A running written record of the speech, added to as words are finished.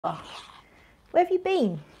Oh, where have you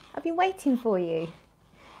been? I've been waiting for you.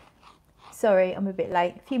 Sorry, I'm a bit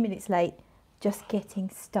late, a few minutes late. Just getting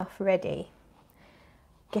stuff ready.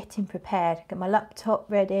 Getting prepared. Get my laptop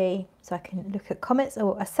ready so I can look at comments.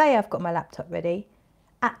 Or I say I've got my laptop ready.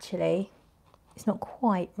 Actually, it's not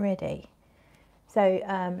quite ready. So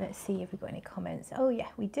let's see if we've got any comments. Oh yeah,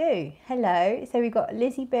 we do. Hello. So we've got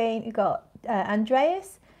Lizzie Bean, we've got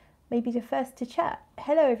Andreas, maybe the first to chat.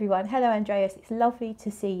 Hello everyone. Hello Andreas. It's lovely to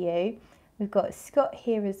see you. We've got Scott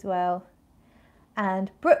here as well.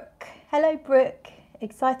 And Brooke. Hello Brooke.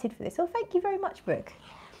 Excited for this. Oh, thank you very much, Brooke.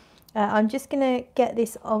 I'm just going to get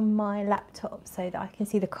this on my laptop so that I can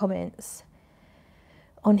see the comments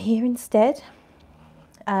on here instead.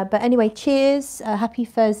 But anyway, cheers. Happy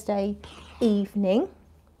Thursday evening.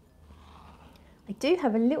 I do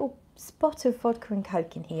have a little spot of vodka and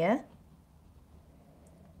Coke in here.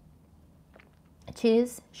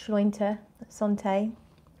 Cheers, Schlointer, Santé,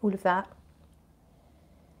 all of that.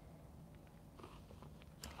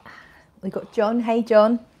 We've got John. Hey,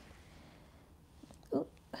 John. Ooh.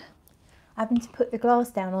 Having to put the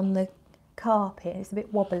glass down on the carpet. It's a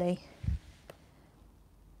bit wobbly.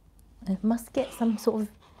 I must get some sort of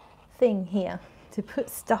thing here to put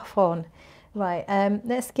stuff on. Right,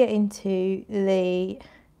 let's get into the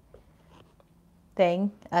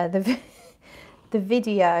thing, the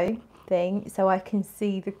video thing, so I can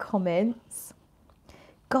see the comments.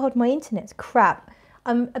 God, my internet's crap.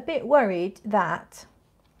 I'm a bit worried that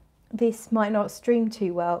this might not stream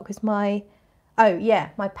too well because my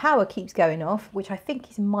power keeps going off, which I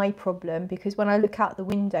think is my problem, because when I look out the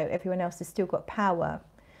window everyone else has still got power,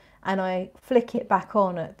 and I flick it back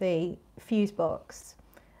on at the fuse box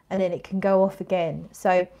and then it can go off again.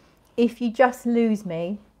 So if you just lose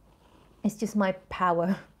me, it's just my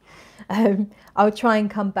power. I'll try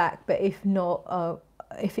and come back, but if not,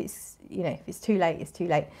 if it's too late, it's too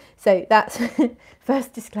late. So that's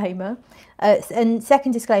first disclaimer. And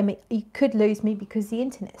second disclaimer, you could lose me because the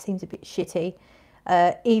internet seems a bit shitty,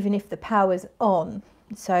 even if the power's on.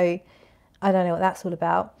 So I don't know what that's all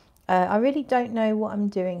about. I really don't know what I'm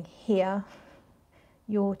doing here.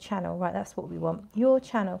 Your channel, right, that's what we want. Your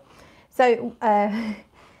channel. So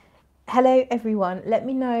hello everyone. Let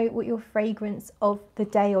me know what your fragrance of the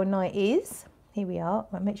day or night is. Here we are.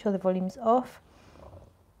 Right, make sure the volume's off.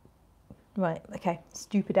 Right, okay,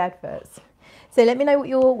 stupid adverts. So let me know what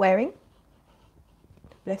you're wearing.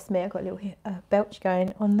 Bless me, I've got a little belch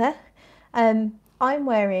going on there. I'm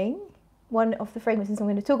wearing one of the fragrances I'm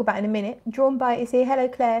going to talk about in a minute. Drawn by is here. Hello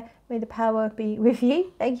Claire, may the power be with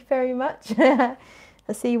you. Thank you very much.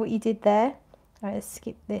 I see what you did there. All right, let's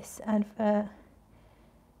skip this. And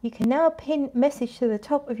you can now pin message to the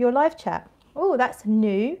top of your live chat. Oh, that's a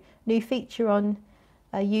new feature on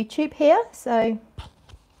YouTube here. So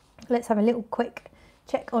let's have a little quick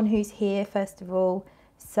check on who's here first of all.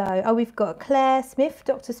 So, we've got Claire Smith.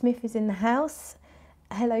 Dr. Smith is in the house.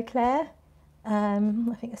 Hello, Claire. I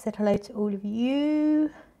think I said hello to all of you.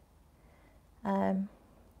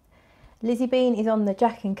 Lizzie Bean is on the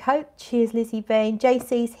Jack and Coke. Cheers, Lizzie Bean.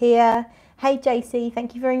 JC's here. Hey, JC.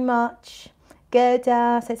 Thank you very much.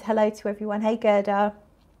 Gerda says hello to everyone. Hey, Gerda.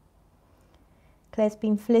 Claire's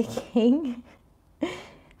been flicking.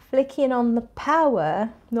 Flicking on the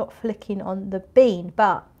power, not flicking on the bean,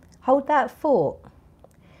 but hold that thought.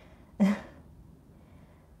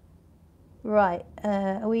 Right,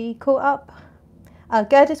 are we caught up?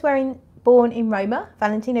 Gerda's wearing Born in Roma,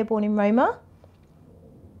 Valentino Born in Roma.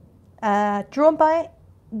 Drawn by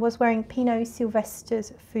was wearing Pinot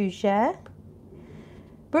Sylvester's Fougère.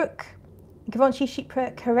 Brooke, Givenchy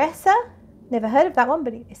Chypre Caressa. Never heard of that one,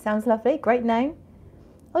 but it sounds lovely. Great name.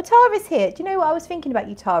 Oh, Tara's here. Do you know what I was thinking about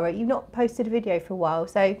you, Tara? You've not posted a video for a while,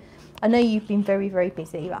 so I know you've been very, very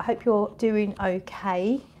busy, but I hope you're doing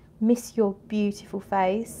okay. Miss your beautiful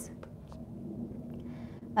face.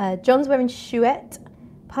 John's wearing Chouette.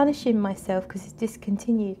 Punishing myself because it's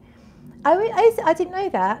discontinued. I didn't know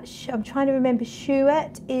that. I'm trying to remember.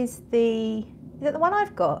 Chouette is that the one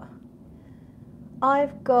I've got?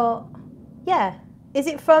 Yeah. Is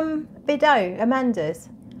it from Bidot, Amanda's?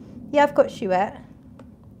 Yeah, I've got Chouette.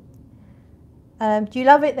 Do you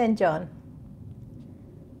love it then, John?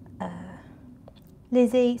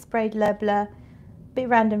 Lizzie, sprayed Le Bleu. Bit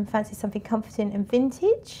random, fancy something comforting and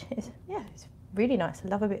vintage. It's really nice. I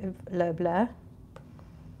love a bit of Le Bleu.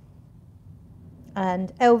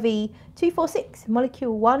 And LV 246,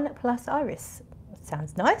 Molecule 1 plus Iris.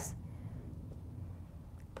 Sounds nice.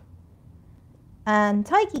 And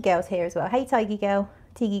Tiggy Girl's here as well. Hey, Tiggy Girl.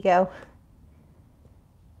 Tiggy Girl.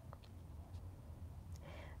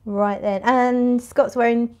 Right then, and Scott's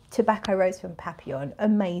wearing Tobacco Rose from Papillon.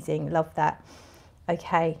 Amazing, love that.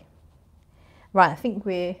 Okay. Right, I think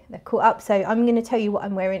they're caught up. So I'm going to tell you what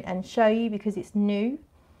I'm wearing and show you because it's new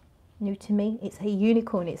to me. It's a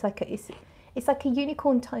unicorn. It's like a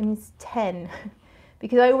unicorn times 10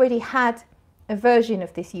 because I already had a version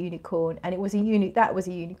of this unicorn and it was that was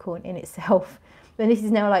a unicorn in itself. But this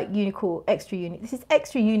is now like unicorn, this is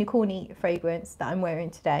extra unicorny fragrance that I'm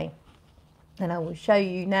wearing today. And I will show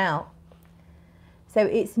you now. So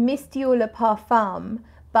it's Miss Dior Le Parfum,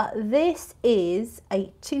 but this is a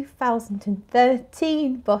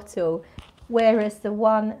 2013 bottle, whereas the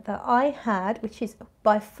one that I had, which is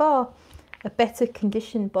by far a better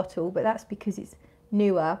conditioned bottle, but that's because it's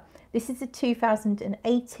newer. This is a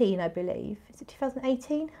 2018, I believe. Is it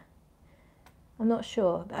 2018? I'm not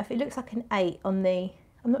sure. It looks like an 8 on the...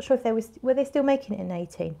 I'm not sure if were they still making it in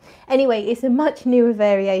 18? Anyway, it's a much newer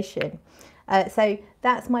variation. So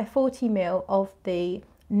that's my 40 ml of the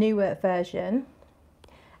newer version.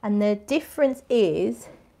 And the difference is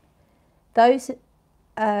those,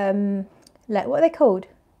 like, what are they called?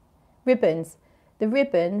 Ribbons. The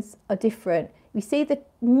ribbons are different. You see the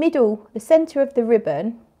middle, the center of the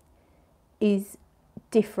ribbon is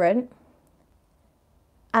different.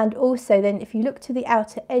 And also then if you look to the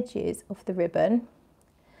outer edges of the ribbon,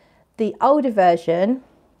 the older version,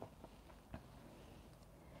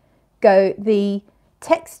 the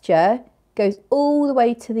texture goes all the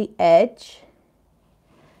way to the edge,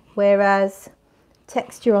 whereas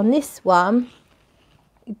texture on this one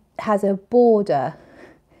has a border.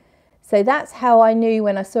 So that's how I knew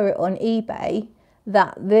when I saw it on eBay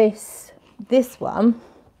that this one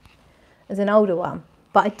is an older one.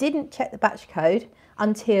 But I didn't check the batch code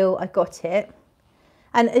until I got it.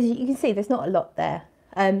 And as you can see, there's not a lot there.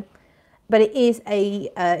 But it is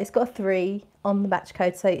it's got a 3 on the batch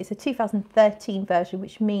code. So it's a 2013 version,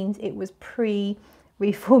 which means it was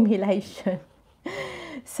pre-reformulation.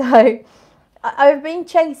 So I've been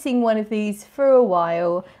chasing one of these for a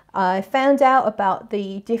while. I found out about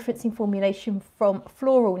the difference in formulation from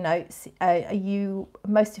Floral Notes.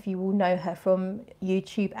 Most of you will know her from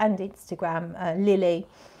YouTube and Instagram, Lily,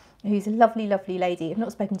 who's a lovely, lovely lady. I've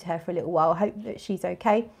not spoken to her for a little while. I hope that she's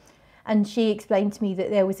okay. And she explained to me that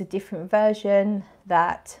there was a different version,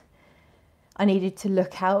 that I needed to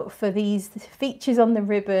look out for these features on the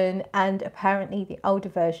ribbon, and apparently the older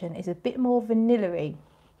version is a bit more vanilla-y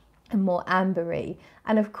and more ambery.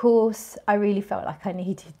 And of course I really felt like I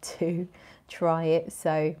needed to try it,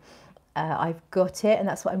 so I've got it, and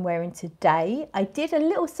that's what I'm wearing today. I did a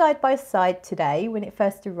little side-by-side today when it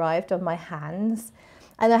first arrived on my hands,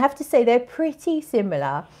 and I have to say they're pretty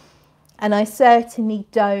similar, and I certainly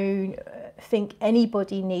don't think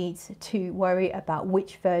anybody needs to worry about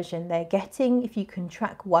which version they're getting. If you can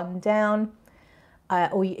track one down,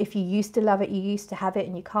 or if you used to love it, you used to have it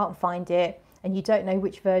and you can't find it, and you don't know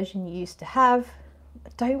which version you used to have,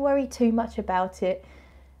 don't worry too much about it.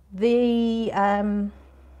 Let's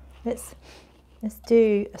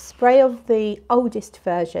do a spray of the oldest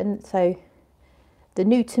version, so the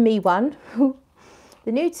new to me one,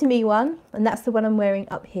 the new to me one, and that's the one I'm wearing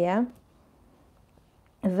up here,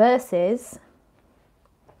 versus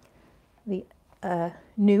the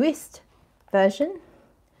newest version,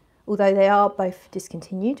 although they are both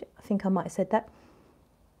discontinued. I think I might have said that.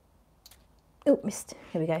 Oh, missed.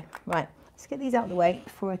 Here we go. Right, let's get these out of the way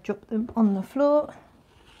before I drop them on the floor.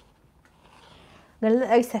 I'm going to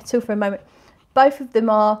let those settle for a moment. Both of them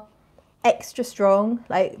are extra strong.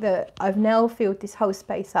 I've now filled this whole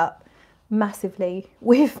space up massively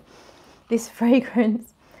with this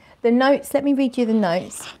fragrance. The notes, let me read you the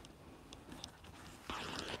notes,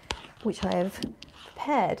 which I have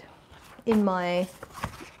prepared in my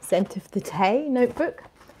scent of the day notebook.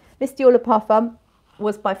 Miss Dior Le Parfum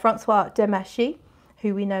was by Francois Demachy,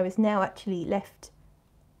 who we know has now actually left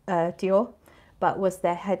Dior, but was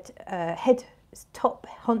their head top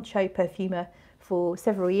honcho perfumer for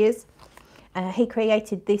several years. He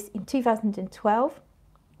created this in 2012.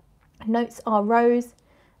 Notes are rose,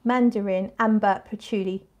 mandarin, amber,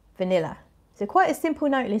 patchouli, vanilla. So quite a simple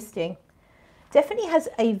note listing. Definitely has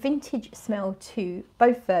a vintage smell to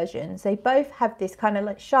both versions. They both have this kind of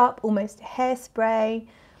like sharp, almost hairspray.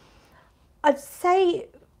 I'd say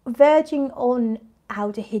verging on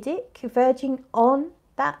aldehydic, verging on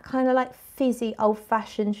that kind of like fizzy,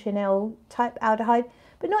 old-fashioned Chanel type aldehyde,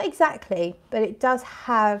 but not exactly. But it does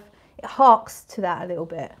have, it harks to that a little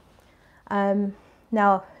bit.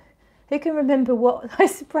 Now, who can remember what I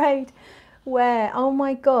sprayed where? Oh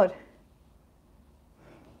my God.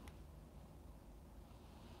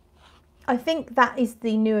 I think that is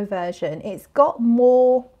the newer version. It's got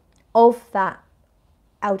more of that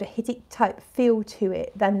aldehydic type feel to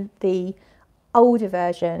it than the older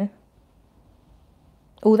version.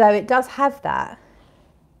 although it does have that.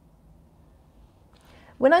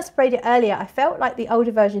 When I sprayed it earlier, I felt like the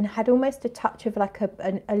older version had almost a touch of like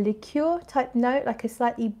a liqueur type note, like a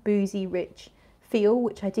slightly boozy rich feel,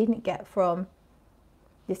 which I didn't get from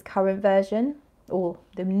this current version or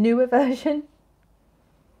the newer version.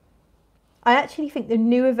 I actually think the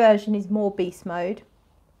newer version is more beast mode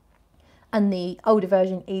and the older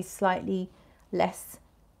version is slightly less,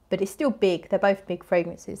 but it's still big. They're both big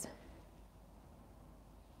fragrances.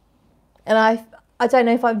 And I don't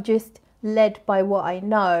know if I'm just led by what I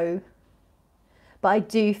know, but I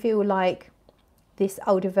do feel like this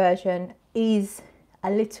older version is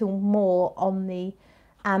a little more on the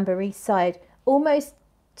ambery side, almost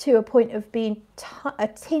to a point of being a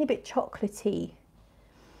teeny bit chocolatey.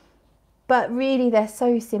 But really they're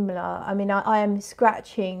so similar. I mean, I am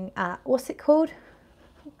scratching at, what's it called?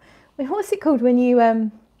 What's it called when you,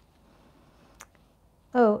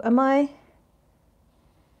 oh, am I?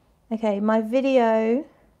 Okay, my video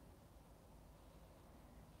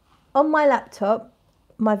on my laptop,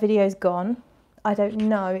 my video's gone. I don't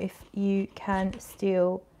know if you can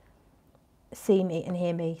still see me and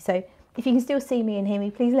hear me. So if you can still see me and hear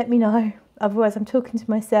me, please let me know. Otherwise I'm talking to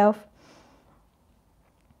myself.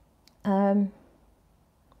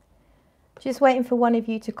 Just waiting for one of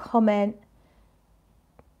you to comment.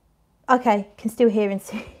 Okay, can still hear and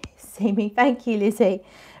see me. Thank you, Lizzie.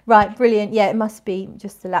 Right, brilliant. Yeah, it must be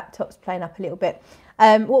just the laptop's playing up a little bit.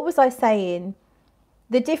 What was I saying?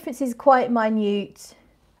 The difference is quite minute,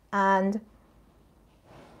 and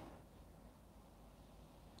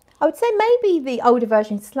I would say maybe the older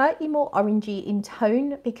version is slightly more orangey in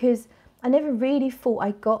tone, because I never really thought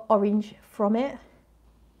I got orange from it.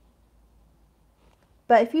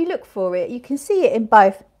 But if you look for it, you can see it in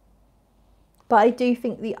both. But I do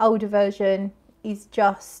think the older version is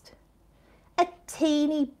just a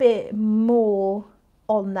teeny bit more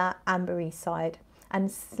on that ambery side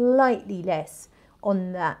and slightly less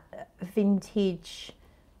on that vintage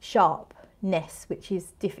sharpness, which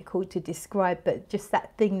is difficult to describe, but just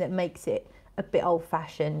that thing that makes it a bit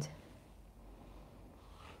old-fashioned.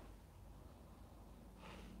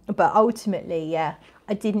 But ultimately, yeah,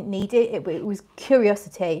 I didn't need it. It was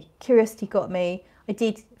curiosity. Curiosity got me. I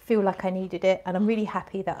did feel like I needed it, and I'm really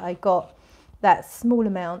happy that I got that small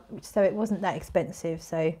amount, so it wasn't that expensive.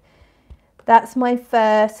 So that's my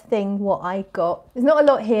first thing, what I got. There's not a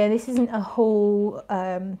lot here. This isn't a whole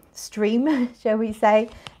stream, shall we say.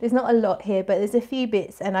 There's not a lot here, but there's a few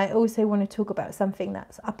bits. And I also want to talk about something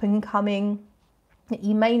that's up and coming that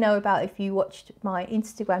you may know about if you watched my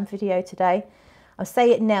Instagram video today. I'll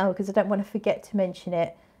say it now because I don't want to forget to mention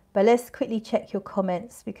it. But let's quickly check your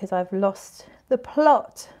comments because I've lost the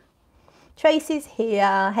plot. Tracy's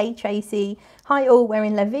here. Hey Tracy. Hi all,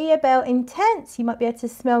 wearing La Vie Belle Intense. You might be able to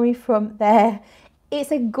smell me from there.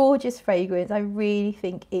 It's a gorgeous fragrance. I really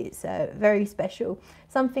think it's very special.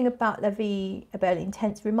 Something about La Vie Belle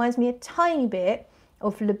Intense reminds me a tiny bit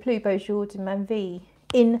of Le Plus Beau Jour de Ma Vie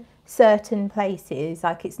in certain places.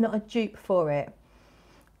 Like, it's not a dupe for it,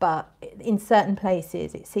 but in certain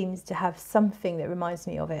places it seems to have something that reminds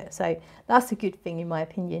me of it. So that's a good thing in my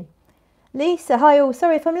opinion. Lisa, hi all,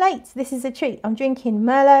 sorry if I'm late. This is a treat. I'm drinking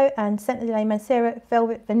Merlot and Centre de la Mancera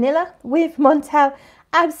Velvet Vanilla with Montal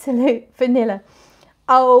Absolute Vanilla.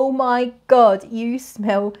 Oh my God, you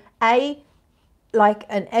smell like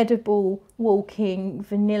an edible walking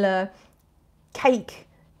vanilla cake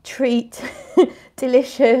treat,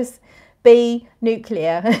 delicious, B,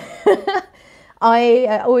 nuclear.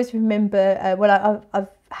 I always remember, well, I've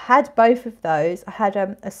had both of those. I had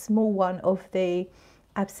a small one of the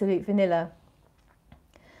Absolute Vanilla,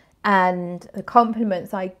 and the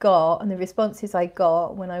compliments I got and the responses I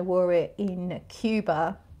got when I wore it in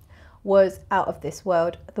Cuba was out of this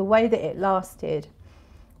world. The way that it lasted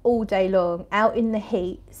all day long, out in the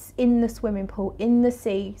heat, in the swimming pool, in the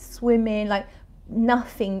sea, swimming, like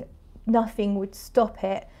nothing would stop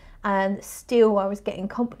it. And still I was getting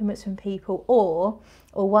compliments from people, or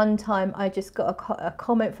one time I just got a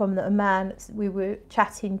comment from a man. We were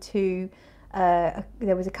chatting to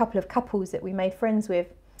there was a couple of couples that we made friends with,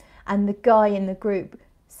 and the guy in the group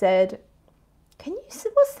said, "Can you?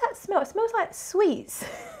 What's that smell? It smells like sweets."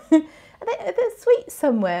 There's sweets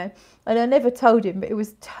somewhere, and I never told him, but it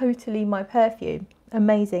was totally my perfume.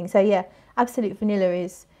 Amazing. So yeah, Absolute Vanilla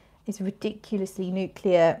is ridiculously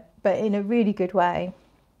nuclear, but in a really good way.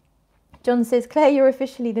 John says, Claire, you're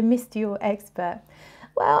officially the Miss Dior expert.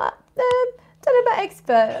 Well, don't know about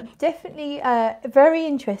expert, definitely very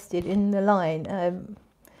interested in the line.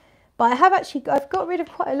 But I've got rid of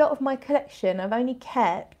quite a lot of my collection. I've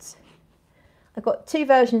got two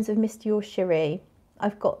versions of Miss Dior Cherie.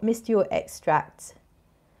 I've got Miss Dior Extract,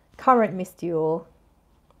 current Miss Dior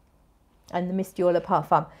and the Miss Dior Le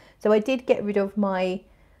Parfum. So I did get rid of my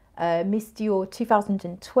Miss Dior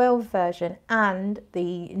 2012 version and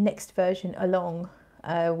the next version along,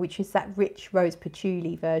 which is that rich rose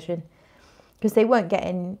patchouli version, because they weren't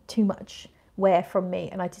getting too much wear from me,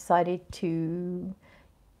 and I decided to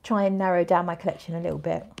try and narrow down my collection a little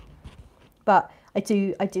bit. But I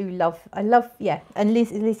love, yeah, and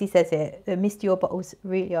Lizzie says it, the Miss Dior bottles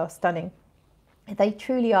really are stunning. They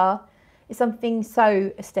truly are. There's something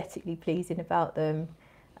so aesthetically pleasing about them.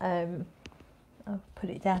 I'll put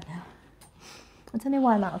it down now. I don't know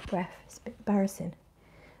why I'm out of breath. It's a bit embarrassing.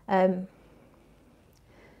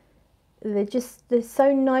 They're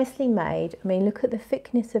so nicely made. I mean, look at the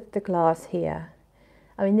thickness of the glass here.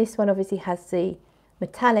 I mean, this one obviously has the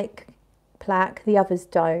metallic plaque, the others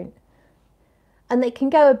don't. And they can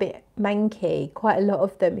go a bit manky, quite a lot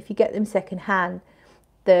of them. If you get them second hand,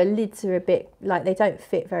 the lids are a bit, like, they don't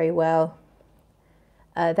fit very well.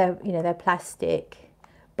 They're plastic,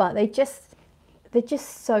 but they're just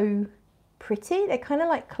so pretty. They're kind of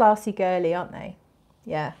like classy girly, aren't they?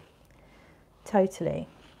 Yeah, totally.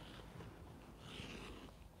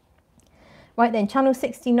 Right then, channel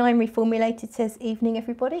 69 reformulated says, evening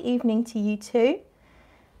everybody, evening to you too.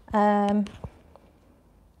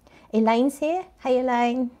 Elaine's here. Hey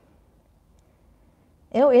Elaine.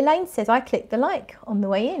 Oh, Elaine says, I clicked the like on the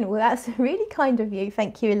way in. Well, that's really kind of you.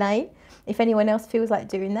 Thank you, Elaine. If anyone else feels like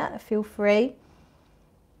doing that, feel free.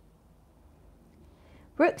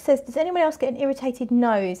 Brooke says, does anyone else get an irritated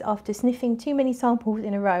nose after sniffing too many samples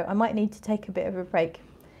in a row? I might need to take a bit of a break.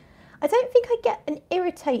 I don't think I get an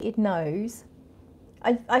irritated nose.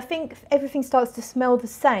 I think everything starts to smell the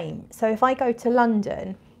same. So if I go to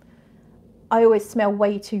London, I always smell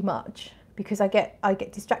way too much because I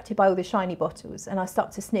get distracted by all the shiny bottles and I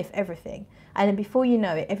start to sniff everything. And then before you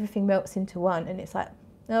know it, everything melts into one and it's like,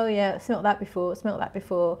 oh yeah, I smelled that before, smelled that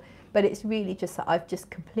before. But it's really just that I've just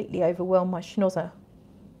completely overwhelmed my schnozzer.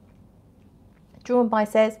 Drawn by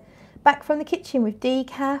says, back from the kitchen with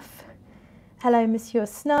decaf. Hello, Monsieur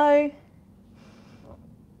Snow.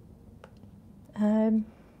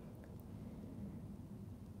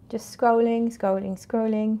 Just scrolling.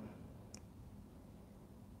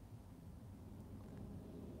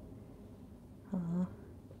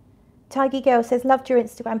 Tigy Girl says, loved your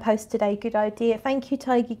Instagram post today. Good idea. Thank you,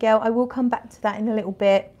 Tigy Girl. I will come back to that in a little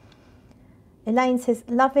bit. Elaine says,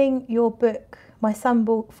 loving your book. My son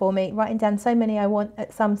bought for me, writing down so many I want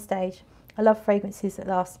at some stage. I love fragrances at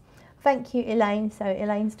last. Thank you, Elaine. So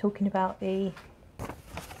Elaine's talking about the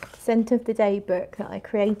Scent of the Day book that I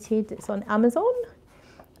created. It's on Amazon.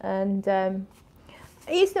 And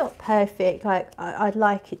it's not perfect. Like I'd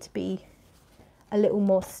like it to be a little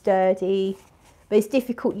more sturdy. But it's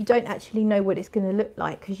difficult. You don't actually know what it's going to look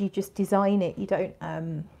like because you just design it. You don't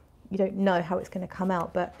know how it's going to come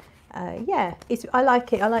out. But yeah, I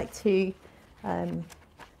like it. I like to.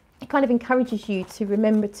 It kind of encourages you to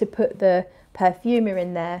remember to put the perfumer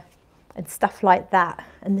in there and stuff like that,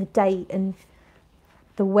 and the date and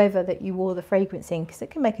the weather that you wore the fragrance in, because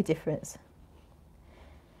it can make a difference.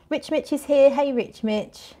 Rich Mitch is here. Hey, Rich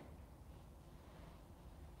Mitch.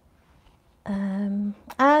 And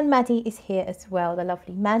Maddie is here as well, the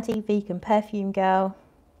lovely Maddie, vegan perfume girl.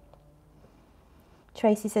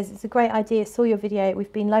 Tracy says, it's a great idea, saw your video.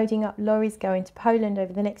 We've been loading up lorries going to Poland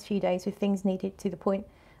over the next few days with things needed, to the point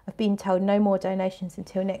of being told no more donations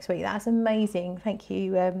until next week. That's amazing. Thank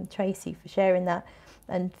you, Tracy, for sharing that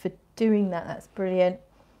and for doing that. That's brilliant.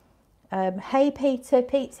 Hey Peter,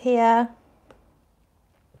 Pete's here.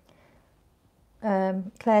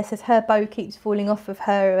 Claire says her bow keeps falling off of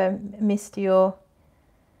her Miss Dior.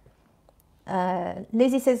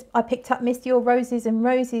 Lizzie says, I picked up Miss Dior Roses and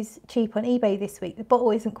Roses cheap on eBay this week. The bottle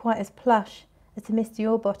isn't quite as plush as the Miss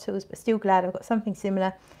Dior bottles, but still glad I've got something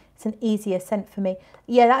similar. It's an easier scent for me.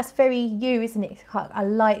 Yeah, that's very you, isn't it? I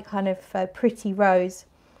like kind of pretty rose,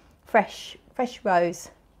 fresh rose.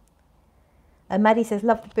 And Maddie says,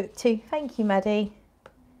 love the book too. Thank you, Maddie.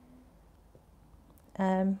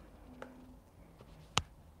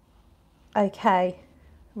 Okay,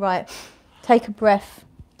 right, take a breath,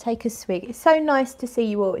 take a swig. It's so nice to see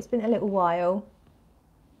you all. It's been a little while.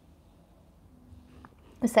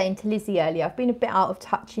 I was saying to Lizzie earlier, I've been a bit out of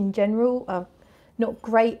touch in general. I'm not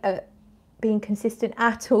great at being consistent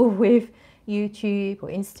at all with YouTube or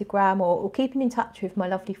Instagram or keeping in touch with my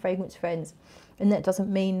lovely fragrance friends. And that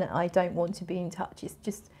doesn't mean that I don't want to be in touch. It's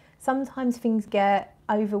just sometimes things get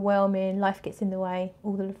overwhelming, life gets in the way,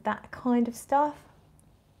 all of that kind of stuff.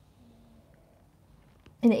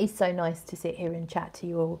 And it is so nice to sit here and chat to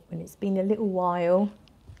you all when it's been a little while.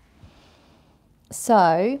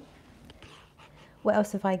 So What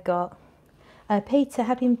else have I got? Peter,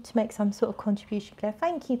 happy to make some sort of contribution, Claire.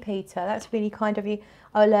 Thank you, Peter. That's really kind of you.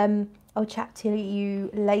 I'll chat to you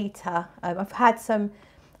later. I've had some.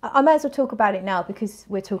 I might as well talk about it now because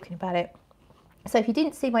we're talking about it. So if you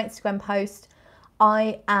didn't see my Instagram post,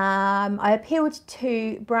 I appealed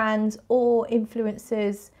to brands or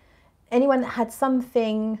influencers, anyone that had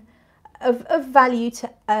something of value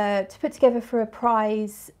to put together for a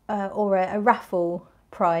prize or a raffle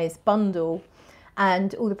prize bundle,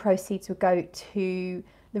 and all the proceeds would go to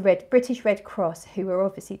the British Red Cross, who are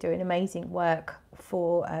obviously doing amazing work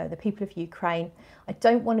for the people of Ukraine. I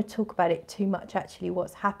don't want to talk about it too much, actually,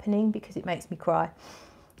 what's happening, because it makes me cry,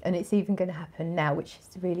 and it's even going to happen now, which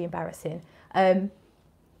is really embarrassing. But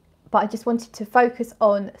I just wanted to focus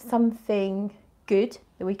on something good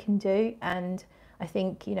that we can do, and I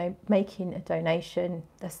think, you know, making a donation,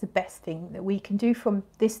 that's the best thing that we can do from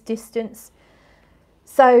this distance.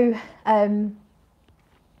 So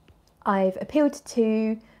I've appealed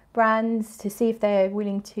to brands to see if they're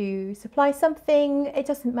willing to supply something. It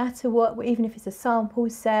doesn't matter what, even if it's a sample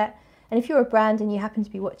set. And if you're a brand and you happen to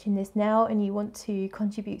be watching this now and you want to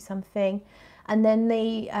contribute something, and then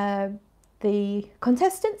the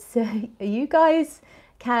contestants, you guys,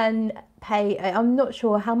 can pay, I'm not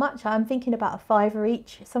sure how much, I'm thinking about a £5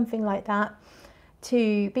 each, something like that,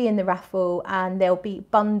 to be in the raffle, and there'll be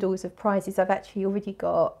bundles of prizes. I've actually already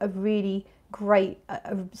got a really great,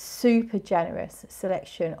 a super generous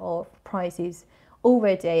selection of prizes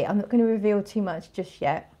already. I'm not going to reveal too much just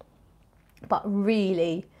yet, but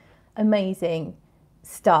really amazing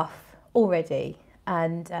stuff already.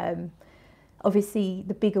 And obviously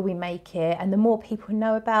the bigger we make it and the more people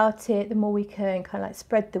know about it, the more we can kind of like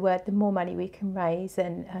spread the word, the more money we can raise,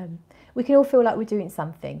 and we can all feel like we're doing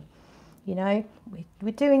something, you know,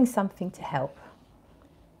 we're doing something to help.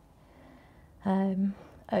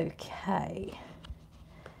 Okay,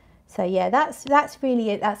 so yeah, that's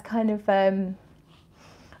really it. That's kind of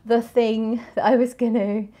the thing that I was going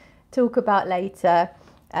to talk about later.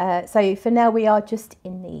 So for now, we are just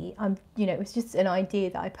in the, you know, it was just an idea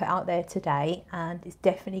that I put out there today, and it's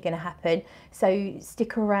definitely going to happen. So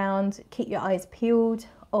stick around, keep your eyes peeled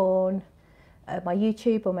on my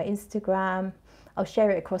YouTube or my Instagram. I'll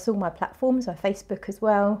share it across all my platforms, my Facebook as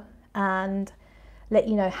well, and let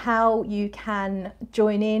you know how you can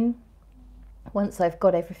join in once I've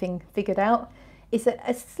got everything figured out. It's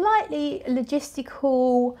a slightly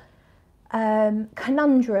logistical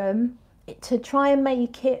conundrum to try and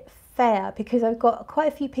make it fair, because I've got quite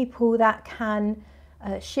a few people that can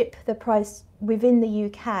ship the price within the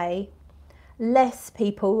UK, less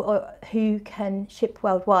people who can ship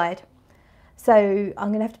worldwide. So I'm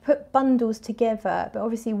going to have to put bundles together, but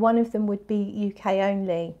obviously one of them would be UK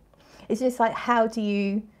only. It's just like, how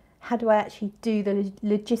do I actually do the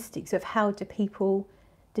logistics of how do people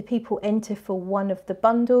enter for one of the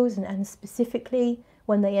bundles, and specifically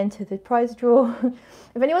when they enter the prize draw.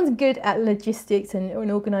 If anyone's good at logistics and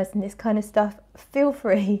organising this kind of stuff, feel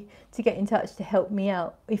free to get in touch to help me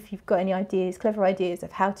out if you've got any ideas, clever ideas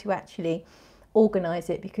of how to actually organise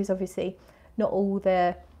it, because obviously not all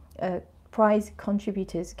the prize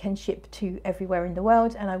contributors can ship to everywhere in the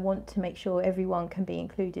world, and I want to make sure everyone can be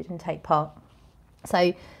included and take part.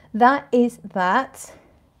 So that is that.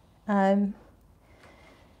 Out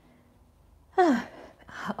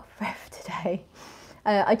of breath today.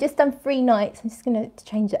 I just done 3 nights. I'm just going to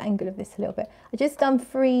change the angle of this a little bit. I just done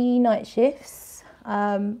 3 night shifts.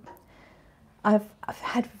 I've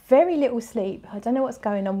had very little sleep. I don't know what's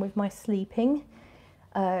going on with my sleeping.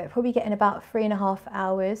 Probably getting about 3.5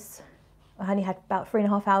 hours. I only had about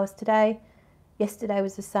 3.5 hours today. Yesterday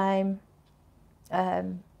was the same.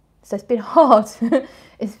 So it's been hard.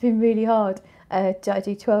 It's been really hard. I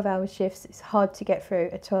do 12-hour shifts. It's hard to get through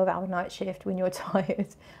a 12-hour night shift when you're tired.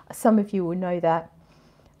 Some of you will know that.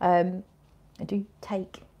 I do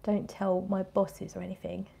take, don't tell my bosses or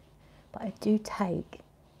anything, but I do take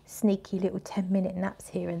sneaky little 10-minute naps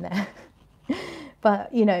here and there.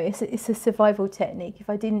 But, you know, it's a survival technique. If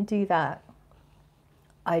I didn't do that,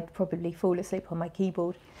 I'd probably fall asleep on my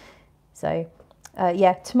keyboard. So,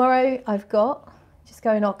 yeah, tomorrow I've got, just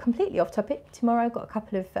going on completely off topic, tomorrow I've got a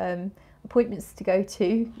couple of appointments to go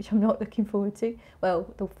to, which I'm not looking forward to.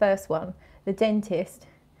 Well, the first one, the dentist,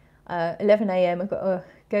 11 AM, I've got to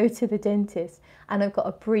go to the dentist, and I've got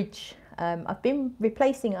a bridge. I've been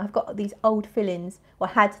replacing, I've got these old fillings, or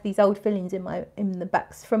had these old fillings in the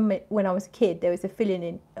backs from when I was a kid. There was a filling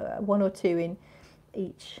in, 1 or 2 in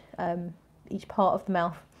each part of the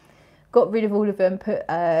mouth. Got rid of all of them, put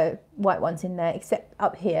white ones in there, except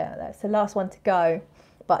up here. That's the last one to go.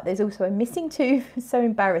 But there's also a missing tooth. It's so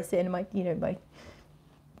embarrassing. My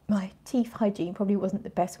my teeth hygiene probably wasn't the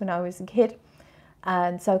best when I was a kid,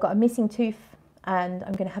 and so I've got a missing tooth, and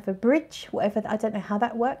I'm going to have a bridge, whatever. I don't know how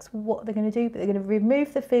that works, what they're going to do, but they're going to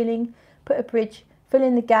remove the filling, put a bridge, fill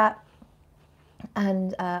in the gap,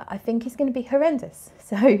 and I think it's going to be horrendous.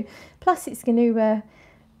 So plus it's going to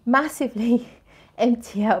massively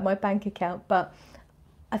empty out my bank account, but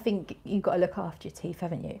I think you've got to look after your teeth,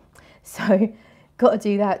 haven't you? So got to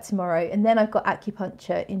do that tomorrow, and then I've got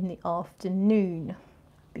acupuncture in the afternoon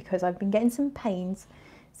because I've been getting some pains,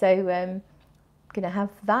 so gonna have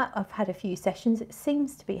that. I've had a few sessions, it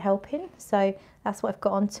seems to be helping, so that's what I've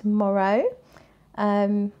got on tomorrow.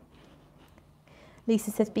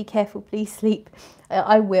 Lisa says be careful, please sleep.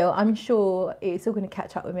 I will. I'm sure it's all going to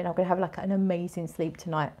catch up with me and I'm going to have like an amazing sleep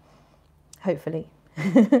tonight, hopefully.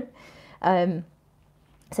 So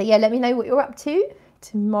yeah, let me know what you're up to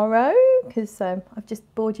tomorrow, because I've just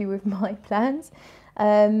bored you with my plans,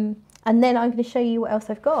 and then I'm going to show you what else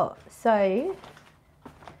I've got. So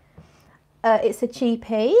it's a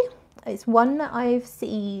cheapie. It's one that I've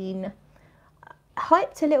seen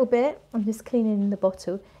hyped a little bit. I'm just cleaning the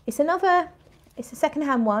bottle. It's a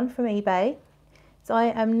second-hand one from eBay. So I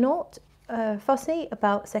am not fussy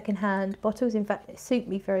about second-hand bottles. In fact, they suit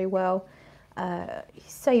me very well. You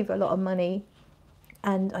save a lot of money,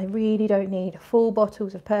 and I really don't need full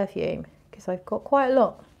bottles of perfume because I've got quite a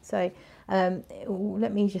lot. So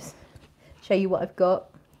let me just show you what I've got.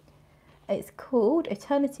 It's called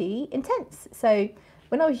Eternity Intense. So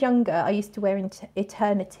when I was younger, I used to wear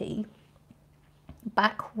Eternity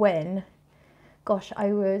back when, gosh,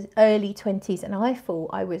 I was early 20s, and I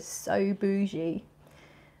thought I was so bougie.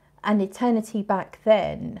 And Eternity back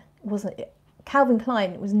then wasn't, Calvin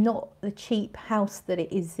Klein was not the cheap house that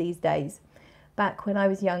it is these days. Back when I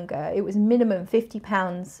was younger, it was minimum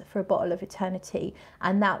 £50 for a bottle of Eternity,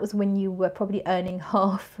 and that was when you were probably earning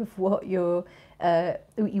half of what you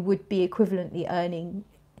would be equivalently earning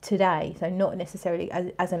today. So not necessarily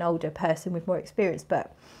as an older person with more experience,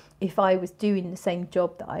 but if I was doing the same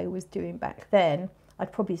job that I was doing back then,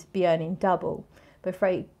 I'd probably be earning double. But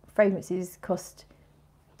fragrances cost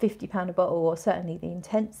 £50 a bottle, or certainly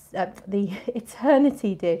the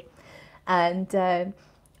Eternity did. And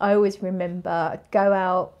I always remember I'd go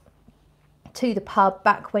out to the pub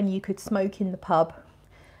back when you could smoke in the pub,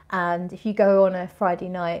 and if you go on a Friday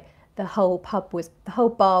night, the whole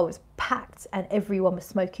bar was packed and everyone was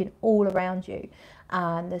smoking all around you,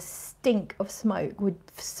 and the stink of smoke would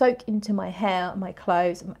soak into my hair, my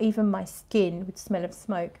clothes, even my skin would smell of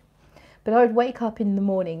smoke. But I would wake up in the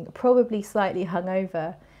morning probably slightly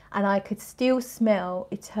hungover, and I could still smell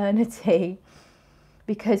Eternity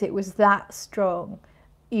because it was that strong.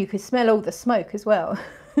 You could smell all the smoke as well,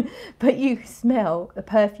 but you smell the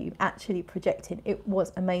perfume actually projecting. It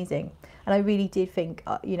was amazing. And I really did think,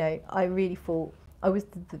 you know, I really thought I was,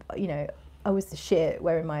 I was the shit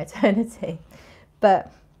wearing my Eternity. But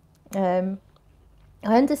I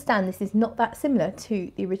understand this is not that similar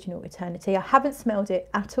to the original Eternity. I haven't smelled it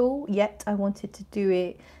at all yet. I wanted to do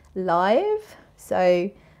it live. So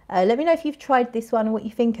let me know if you've tried this one and what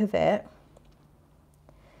you think of it.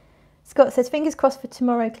 Scott says, fingers crossed for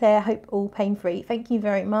tomorrow, Claire. Hope all pain-free. Thank you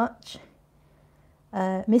very much.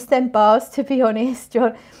 Missed them bars, to be honest,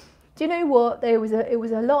 John. Do you know what? It was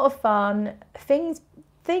a lot of fun. Things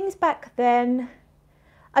back then,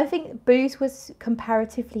 I think booze was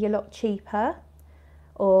comparatively a lot cheaper.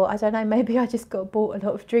 Or, I don't know, maybe I just got bought a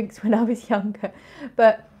lot of drinks when I was younger.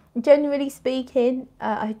 But generally speaking,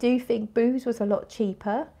 I do think booze was a lot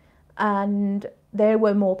cheaper. And there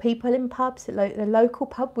were more people in pubs. The local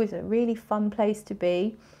pub was a really fun place to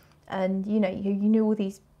be, and you know, you knew all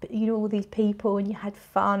these people, and you had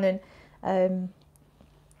fun, and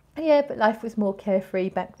yeah, but life was more carefree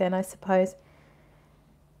back then, I suppose.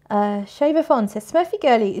 Shaver Fon says,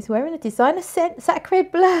 Smurfygurly is wearing a designer scent, sacre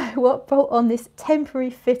bleu. What brought on this temporary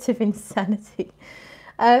fit of insanity?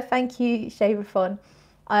 Thank you, Shaver Fon.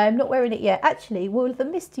 I'm not wearing it yet. Actually, well, the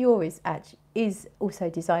Mist Dior is also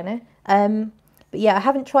designer. But yeah, I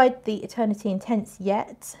haven't tried the Eternity Intense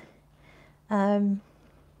yet.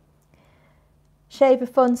 Shaver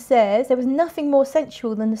Fon says, there was nothing more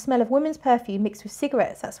sensual than the smell of women's perfume mixed with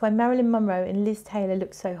cigarettes. That's why Marilyn Monroe and Liz Taylor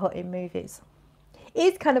look so hot in movies.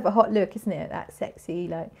 It is kind of a hot look, isn't it? That sexy,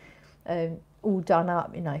 like, all done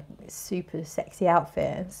up in like super sexy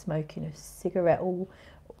outfit and smoking a cigarette all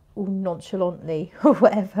nonchalantly or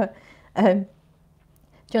whatever.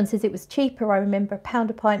 John says it was cheaper. I remember £1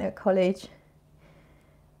 a pint at college.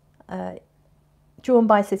 Drawn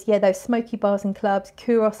by says, yeah, those smoky bars and clubs,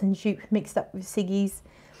 Kuros and Jupe mixed up with ciggies.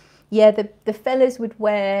 Yeah, the fellas would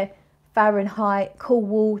wear Fahrenheit, Cool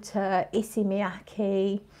Water, Issey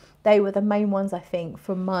Miyake. They were the main ones, I think,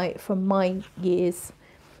 from my years.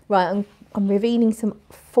 Right, I'm revealing some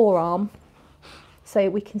forearm so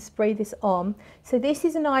we can spray this on. So this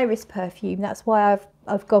is an iris perfume. That's why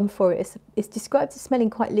I've gone for it. It's described as smelling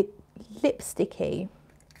quite lipsticky.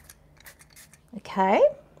 Okay,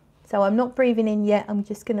 so I'm not breathing in yet. I'm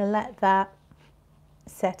just going to let that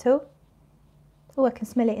settle. Oh, I can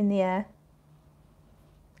smell it in the air.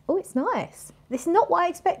 Oh, it's nice. This is not what I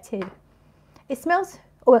expected. It smells,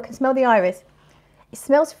 oh, I can smell the iris. It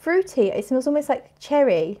smells fruity. It smells almost like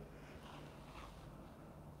cherry.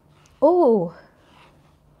 Oh,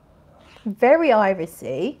 very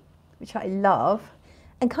irisy, which I love,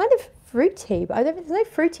 and kind of fruity, but I don't think there's no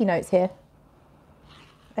fruity notes here.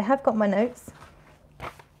 I have got my notes.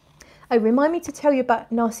 Oh, remind me to tell you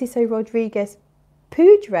about Narciso Rodriguez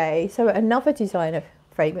Poudre, so another designer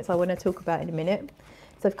fragrance I want to talk about in a minute.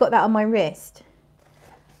 So I've got that on my wrist.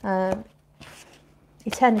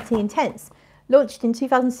 Eternity Intense, launched in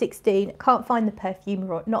 2016. Can't find the perfume,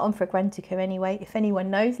 not on Fragrantica anyway. If anyone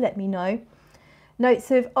knows, let me know.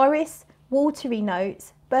 Notes of iris, watery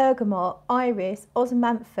notes, bergamot, iris,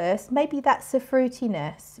 osmanthus. Maybe that's the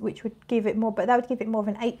fruitiness, which would give it more, but that would give it more of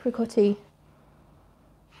an apricot-y.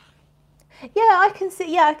 Yeah, I can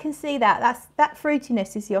see. Yeah, I can see that. That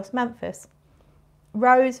fruitiness is the osmanthus.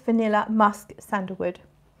 Rose, vanilla, musk, sandalwood.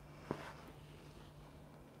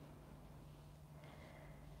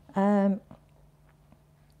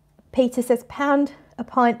 Peter says, pound a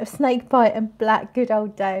pint of snakebite and black, good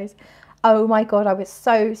old days. Oh my God, I was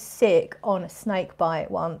so sick on a snakebite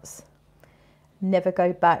once. Never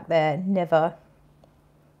go back there, never.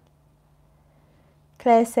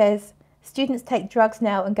 Claire says, students take drugs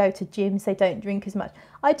now and go to gyms, they don't drink as much.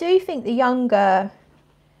 I do think the younger,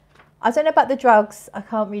 I don't know about the drugs, I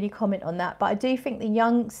can't really comment on that, but I do think the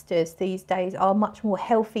youngsters these days are much more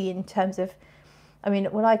healthy in terms of, I mean,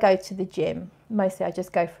 when I go to the gym, mostly I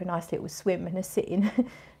just go for a nice little swim and sit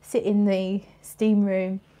in the steam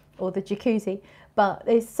room or the jacuzzi. But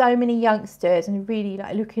there's so many youngsters and really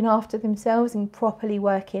like looking after themselves and properly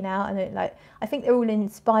working out, and I think they're all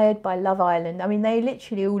inspired by Love Island. I mean, they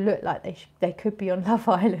literally all look like they could be on Love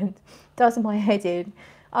Island. Does my head in.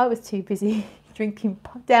 I was too busy drinking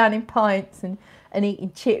down in pints and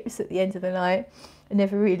eating chips at the end of the night. I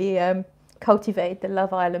never really cultivated the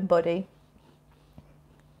Love Island body.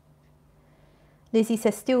 Lizzie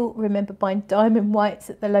says, still remember buying diamond whites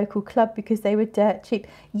at the local club because they were dirt cheap.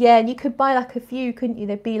 Yeah, and you could buy like a few, couldn't you?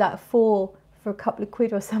 They'd be like 4 for a couple of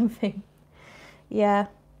quid or something. Yeah.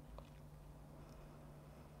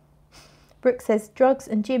 Brooke says, drugs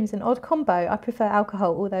and gyms, an odd combo. I prefer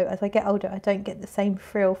alcohol, although as I get older, I don't get the same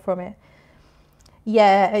thrill from it.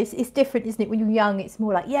 Yeah, it's different, isn't it? When you're young, it's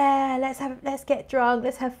more like, yeah, let's get drunk,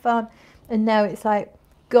 let's have fun. And now it's like,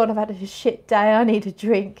 God, I've had a shit day, I need a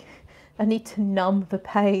drink. I need to numb the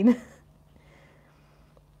pain.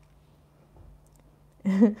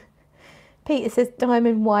 Peter says,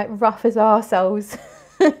 diamond white, rough as arseholes.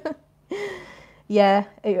 Yeah,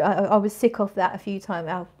 I was sick of that a few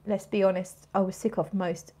times. Let's be honest, I was sick of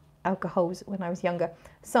most alcohols when I was younger.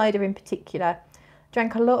 Cider in particular.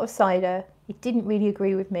 Drank a lot of cider. It didn't really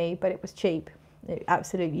agree with me, but it was cheap. It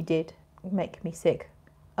absolutely did make me sick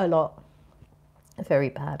a lot. Very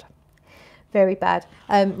bad. Very bad.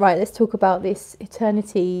 Right, let's talk about this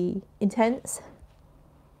Eternity Intense.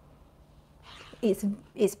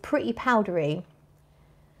 It's pretty powdery.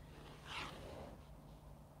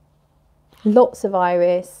 Lots of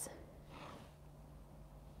iris.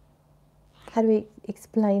 How do we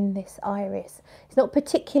explain this iris? It's not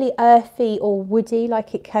particularly earthy or woody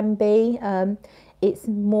like it can be. It is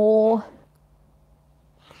more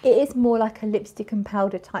like a lipstick and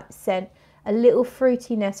powder type scent. A little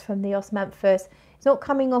fruitiness from the osmanthus. It's not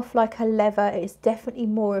coming off like a leather. It's definitely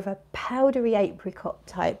more of a powdery apricot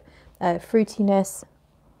type fruitiness,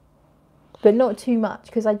 but not too much,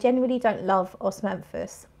 because I generally don't love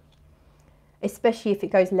osmanthus, especially if it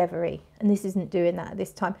goes leathery, and this isn't doing that at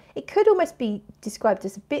this time. It could almost be described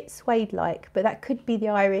as a bit suede-like, but that could be the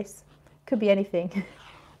iris, could be anything.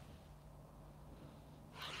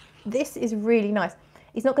 This is really nice.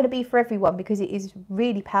 It's not going to be for everyone because it is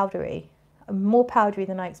really powdery. More powdery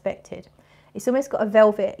than I expected. It's almost got a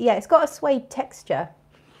velvet, yeah, it's got a suede texture.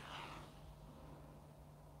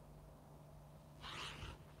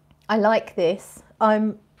 I like this.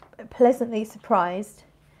 I'm pleasantly surprised.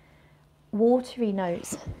 Watery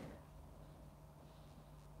notes.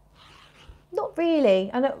 Not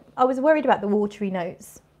really. I was worried about the watery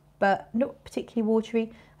notes, but not particularly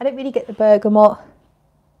watery. I don't really get the bergamot.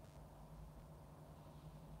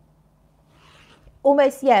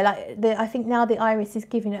 almost, yeah, like I think now the iris is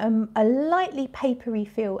giving a lightly papery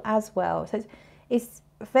feel as well. So it's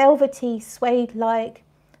velvety, suede-like,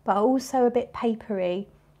 but also a bit papery.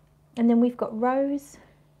 And then we've got rose,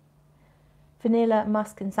 vanilla,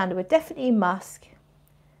 musk and sandalwood. Definitely musk.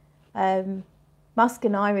 Musk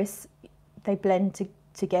and iris, they blend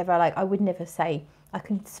together. Like, I would never say I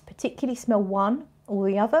can particularly smell one or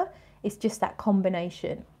the other. It's just that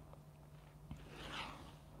combination.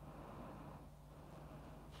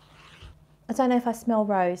 I don't know if I smell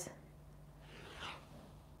rose,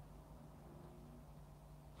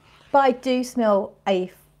 but I do smell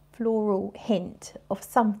a floral hint of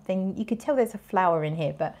something. You could tell there's a flower in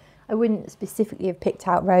here, but I wouldn't specifically have picked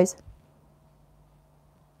out rose.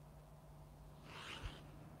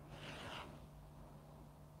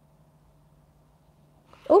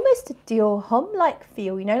 Almost a Dior Homme-like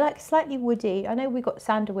feel, you know, like slightly woody. I know we got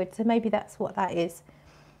sandalwood, so maybe that's what that is.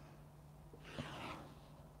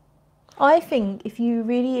 I think if you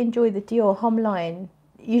really enjoy the Dior Homme line,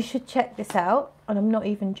 you should check this out, and I'm not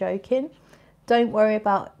even joking. Don't worry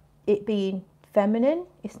about it being feminine.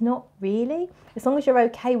 It's not really, as long as you're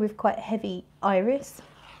okay with quite heavy iris.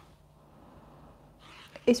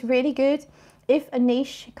 It's really good. If a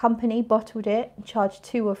niche company bottled it and charged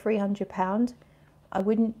 £200 or £300, I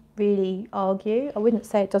wouldn't really argue. I wouldn't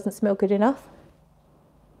say it doesn't smell good enough.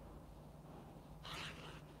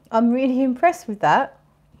 I'm really impressed with that.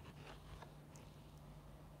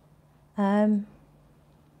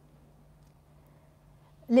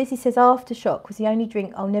 Lizzie says Aftershock was the only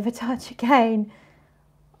drink I'll never touch again.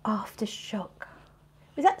 Aftershock.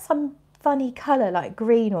 Was that some funny colour like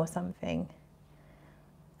green or something?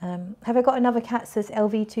 Have I got another cat, says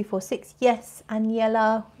LV246? Yes,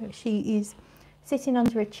 Aniela. She is sitting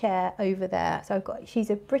under a chair over there. So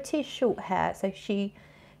she's a British short hair. So she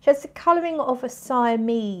has the colouring of a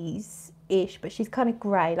Siamese-ish, but she's kind of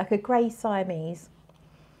grey, like a grey Siamese.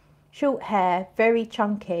 Short hair, very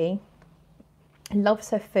chunky, and loves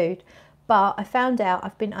her food. But I found out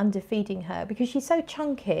I've been underfeeding her because she's so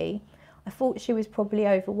chunky. I thought she was probably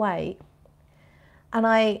overweight. And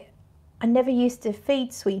I never used to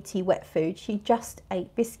feed Sweetie wet food. She just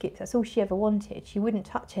ate biscuits. That's all she ever wanted. She wouldn't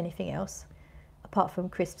touch anything else apart from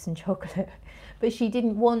crisps and chocolate. But she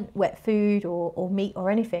didn't want wet food or meat or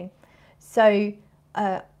anything. So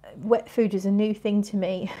wet food is a new thing to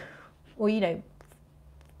me. Well, you know,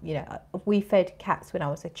 we fed cats when I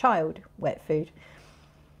was a child, wet food.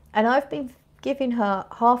 And I've been giving her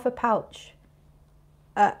half a pouch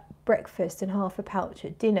at breakfast and half a pouch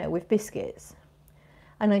at dinner with biscuits.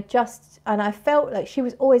 And I felt like she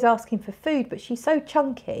was always asking for food, but she's so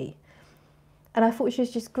chunky. And I thought she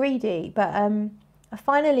was just greedy. But I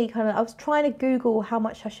finally I was trying to Google how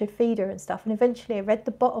much I should feed her and stuff. And eventually I read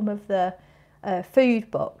the bottom of the food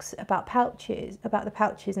box about the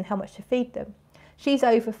pouches and how much to feed them. She's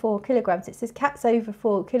over 4 kilograms. It says cats over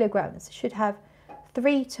 4 kilograms should have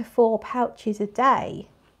 3 to 4 pouches a day.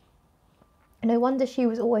 And no wonder she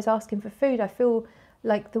was always asking for food. I feel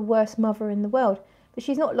like the worst mother in the world. But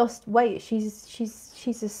she's not lost weight. She's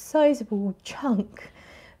a sizable chunk.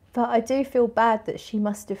 But I do feel bad that she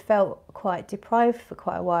must have felt quite deprived for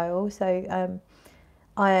quite a while. So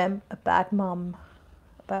I am a bad mum.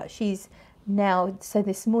 But she's now, so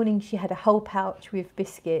this morning she had a whole pouch with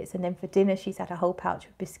biscuits, and then for dinner she's had a whole pouch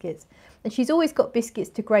with biscuits, and she's always got biscuits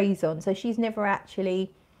to graze on, so she's never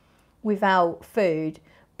actually without food,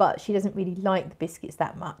 but she doesn't really like the biscuits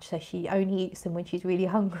that much, so she only eats them when she's really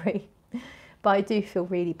hungry. But I do feel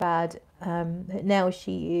really bad. Now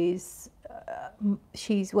she's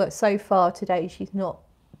worked so far today, she's not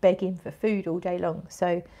begging for food all day long,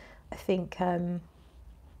 so I think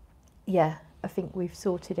yeah, I think we've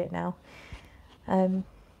sorted it now.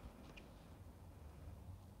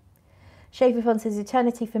 Shaver says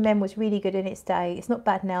Eternity for Men was really good in its day. It's not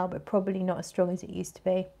bad now, but probably not as strong as it used to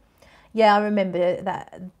be. Yeah, I remember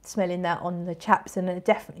that, smelling that on the chaps, and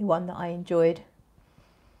definitely one that I enjoyed.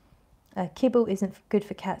 Kibble isn't good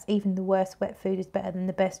for cats. Even the worst wet food is better than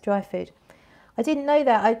the best dry food. I didn't know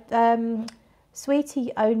that.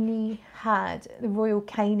 Sweetie only had the Royal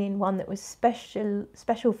Canin one that was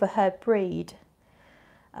special for her breed.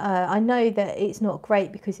 I know that it's not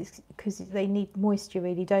great because they need moisture,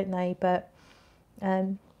 really, don't they? But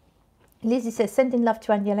Lizzie says, sending love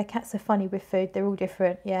to Aniela. Cats are funny with food. They're all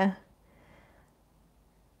different. Yeah.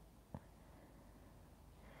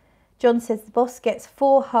 John says the boss gets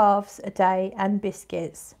 4 halves a day and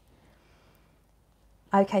biscuits.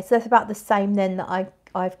 Okay, so that's about the same then that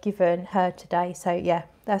I've given her today. So yeah,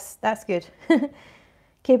 that's good.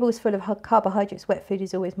 Kibble's full of carbohydrates. Wet food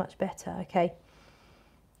is always much better. Okay.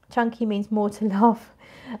 Chunky means more to love.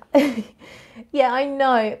 Yeah, I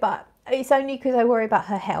know, but it's only because I worry about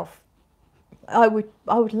her health. I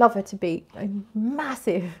would love her to be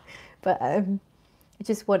massive, but I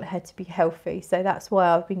just want her to be healthy. So that's why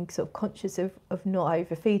I've been sort of conscious of not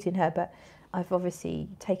overfeeding her, but I've obviously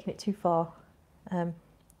taken it too far.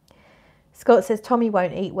 Scott says Tommy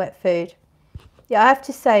won't eat wet food. Yeah, I have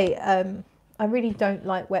to say, I really don't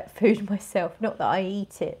like wet food myself. Not that I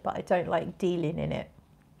eat it, but I don't like dealing in it.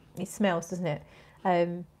 It smells, doesn't it?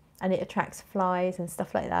 And it attracts flies and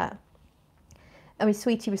stuff like that. I mean,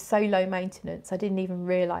 Sweetie was so low maintenance, I didn't even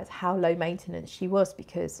realise how low maintenance she was,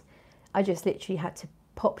 because I just literally had to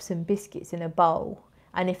pop some biscuits in a bowl,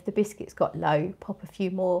 and if the biscuits got low, pop a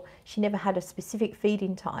few more. She never had a specific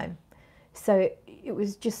feeding time, so it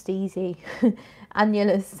was just easy.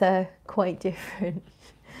 Anula's quite different.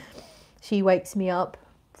 She wakes me up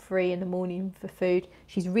 3 in the morning for food.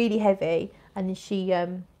 She's really heavy, and she,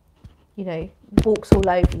 you know, walks all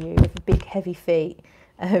over you with big heavy feet.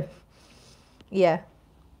 Yeah,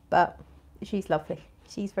 but she's lovely.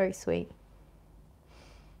 She's very sweet.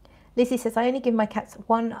 Lizzie says, I only give my cats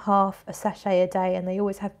 1/2 a sachet a day, and they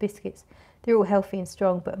always have biscuits. They're all healthy and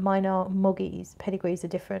strong, but mine are moggies. Pedigrees are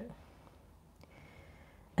different.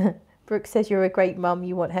 Brooke says, you're a great mum.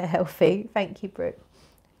 You want her healthy. Thank you, Brooke.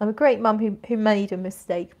 I'm a great mum who made a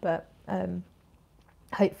mistake, but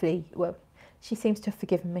hopefully, well, she seems to have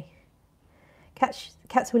forgiven me.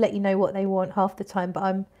 Cats will let you know what they want half the time, but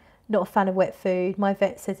I'm not a fan of wet food. My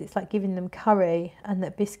vet says it's like giving them curry and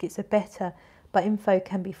that biscuits are better, but info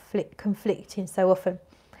can be conflicting so often.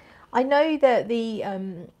 I know that the, I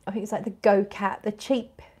think it's like the Go Cat, the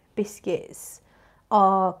cheap biscuits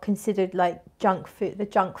are considered like junk food, the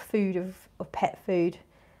junk food of pet food.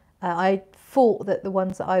 I thought that the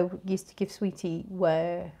ones that I used to give Sweetie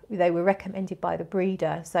they were recommended by the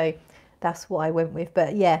breeder, so that's what I went with.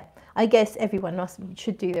 But yeah, I guess everyone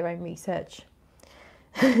should do their own research.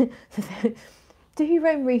 Do your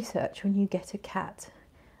own research when you get a cat.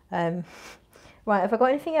 Right, have I got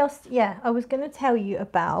anything else? Yeah, I was going to tell you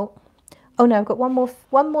about, oh no, I've got one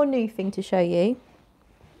more new thing to show you,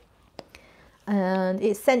 and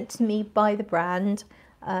it's sent to me by the brand.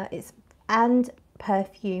 It's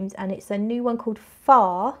Perfumes, and it's a new one called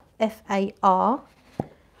Far, F-A-R.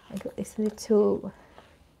 I've got this little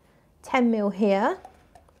 10ml here,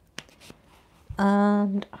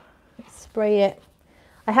 and spray it.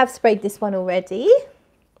 I have sprayed this one already.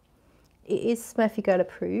 It is Smurfygurly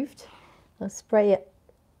approved. I'll spray it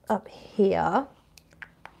up here.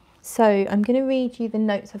 So I'm going to read you the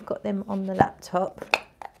notes. I've got them on the laptop.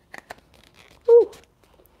 Ooh.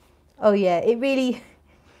 Oh yeah, it really,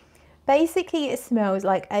 basically it smells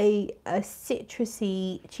like a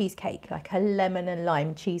citrusy cheesecake, like a lemon and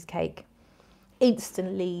lime cheesecake.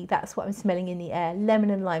 Instantly, that's what I'm smelling in the air, lemon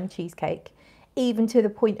and lime cheesecake. Even to the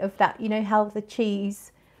point of that, you know how the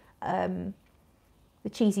cheese, the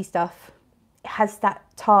cheesy stuff has that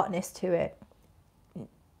tartness to it.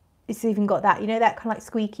 It's even got that, you know, that kind of like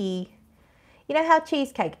squeaky, you know how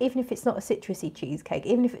cheesecake, even if it's not a citrusy cheesecake,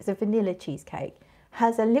 even if it's a vanilla cheesecake,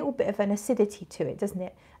 has a little bit of an acidity to it, doesn't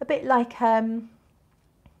it? A bit like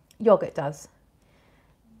yogurt does.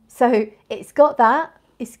 So it's got that.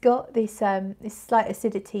 It's got this this slight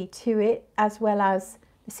acidity to it, as well as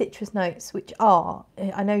the citrus notes, which are,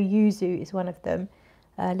 I know yuzu is one of them.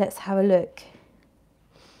 Let's have a look.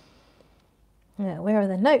 Where are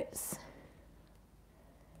the notes?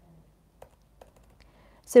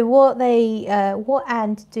 So what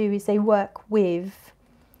and do is they work with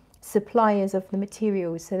suppliers of the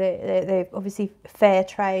materials. So they're obviously fair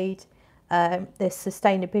trade, there's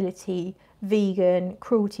sustainability, vegan,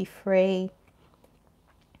 cruelty free,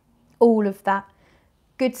 all of that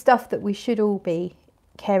good stuff that we should all be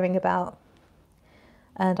caring about.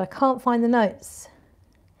 And I can't find the notes,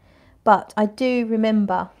 but I do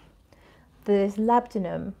remember there's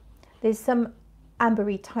labdanum, there's some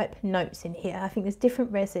ambery type notes in here. I think there's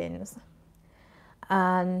different resins,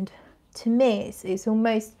 and to me it's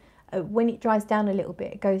almost, when it dries down a little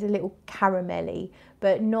bit, it goes a little caramelly,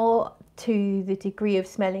 but not to the degree of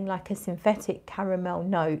smelling like a synthetic caramel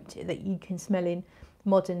note that you can smell in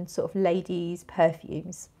modern sort of ladies'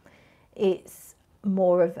 perfumes. It's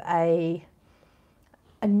more of a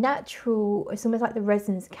natural, it's almost like the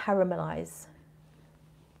resins caramelize.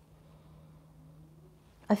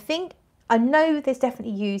 I know there's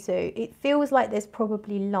definitely yuzu. It feels like there's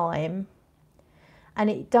probably lime, and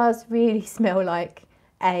it does really smell like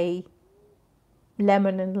a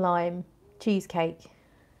lemon and lime cheesecake.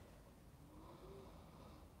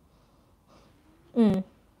 It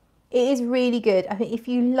is really good. I think if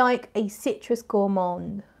you like a citrus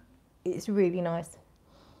gourmand, it's really nice.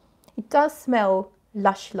 It does smell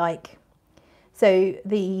lush-like. So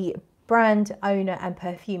the brand owner and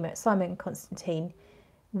perfumer Simon Constantine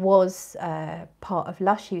was part of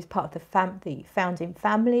Lush. He was part of the founding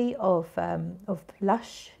family of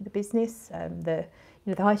Lush, the business, the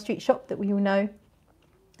high street shop that we all know,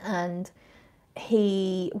 and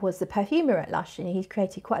he was the perfumer at Lush, and he's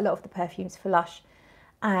created quite a lot of the perfumes for Lush.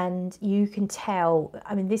 And you can tell,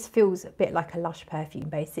 I mean, this feels a bit like a Lush perfume,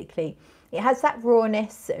 basically. It has that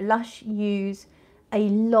rawness. Lush use a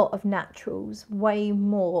lot of naturals, way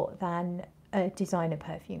more than designer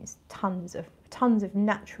perfumes. Tons of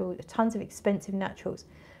natural, tons of expensive naturals.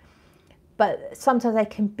 But sometimes they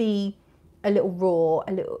can be a little raw,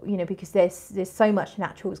 a little, because there's so much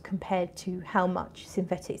naturals compared to how much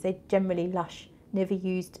synthetics. They generally, Lush never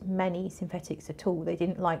used many synthetics at all. They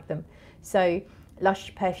didn't like them. So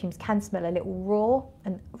Lush perfumes can smell a little raw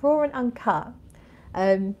and uncut.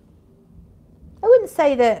 I wouldn't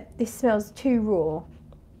say that this smells too raw.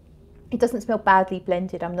 It doesn't smell badly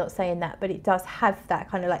blended, I'm not saying that, but it does have that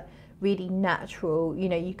kind of like really natural,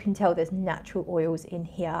 you can tell there's natural oils in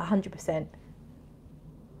here, 100%.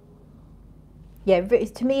 Yeah,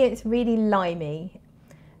 to me it's really limey.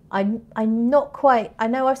 I'm not quite, I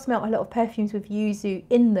know I've smelled a lot of perfumes with yuzu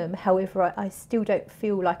in them, however I still don't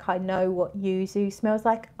feel like I know what yuzu smells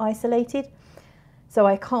like isolated. So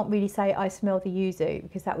I can't really say I smell the yuzu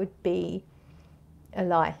because that would be a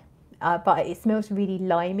lie. But it smells really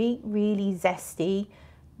limey, really zesty,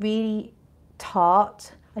 really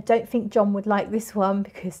tart. I don't think John would like this one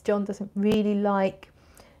because John doesn't really like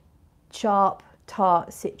sharp, tart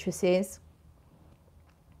citruses.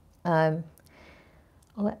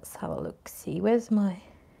 Let's have a look, see, where's my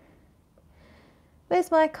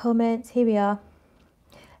comments? Here we are.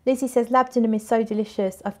 Lizzie says, labdanum is so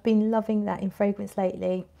delicious. I've been loving that in fragrance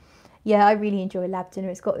lately. Yeah, I really enjoy labdanum.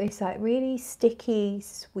 It's got this like really sticky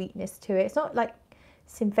sweetness to it. It's not like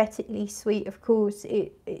synthetically sweet, of course.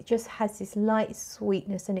 It just has this light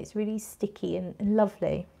sweetness and it's really sticky and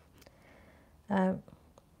lovely.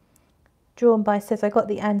 Drawn by says, I got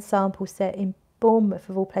the Anne sample set in Bournemouth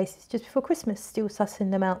of all places just before Christmas, still sussing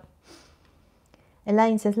them out.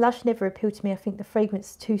 Elaine says, Lush never appealed to me. I think the fragrance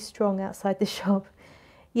is too strong outside the shop.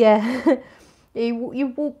 Yeah,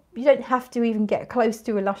 you don't have to even get close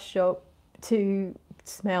to a Lush shop to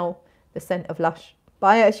smell the scent of Lush, but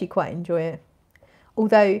I actually quite enjoy it.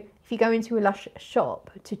 Although if you go into a Lush shop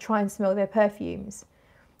to try and smell their perfumes,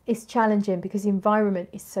 it's challenging because the environment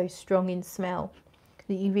is so strong in smell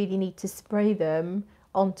that you really need to spray them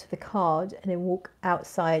onto the card and then walk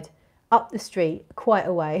outside up the street quite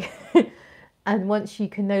a way. And once you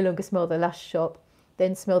can no longer smell the Lush shop,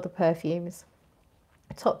 then smell the perfumes.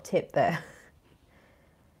 Top tip there.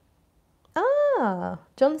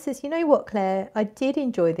 John says, you know what, Claire, I did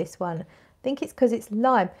enjoy this one. I think it's because it's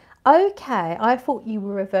lime. Okay, I thought you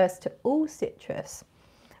were averse to all citrus,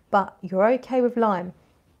 but you're okay with lime.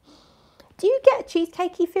 Do you get a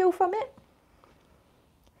cheesecakey feel from it?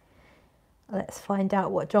 Let's find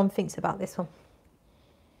out what John thinks about this one.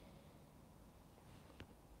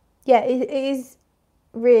 Yeah, it is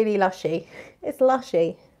really lushy. It's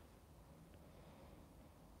lushy.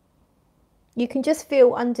 You can just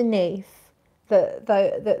feel underneath that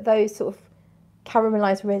those sort of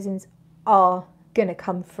caramelized resins are going to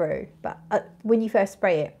come through. But when you first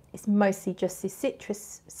spray it, it's mostly just this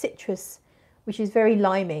citrus, which is very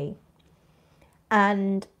limey.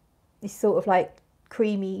 And it's sort of like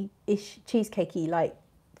creamy-ish, cheesecakey, like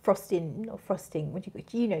frosting, not frosting,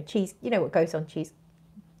 cheese, what goes on cheese,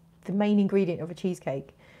 the main ingredient of a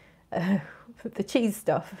cheesecake, the cheese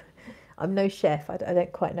stuff. I'm no chef, I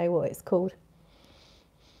don't quite know what it's called.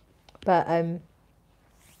 But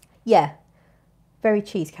yeah, very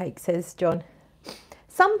cheesecake, says John.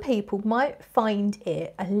 Some people might find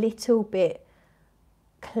it a little bit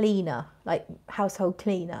cleaner, like household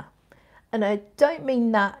cleaner. And I don't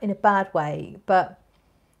mean that in a bad way, but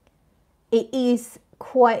it is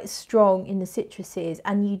quite strong in the citruses,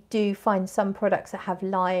 and you do find some products that have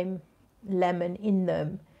lime, lemon in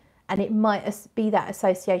them, and it might be that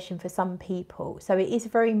association for some people. So it is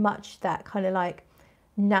very much that kind of like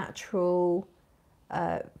natural,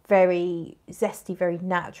 very zesty, very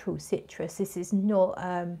natural citrus. This is not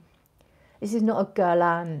a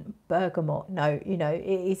Guerlain bergamot. No, it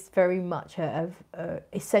is very much a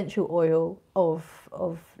essential oil of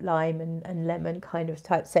lime and lemon kind of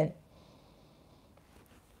type scent.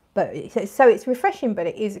 But so it's refreshing, but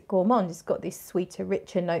it is gourmand. It's got this sweeter,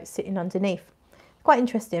 richer note sitting underneath. Quite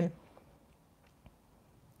interesting.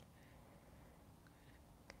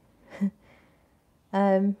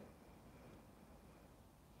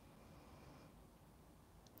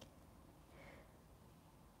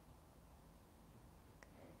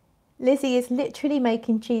 Lizzie is literally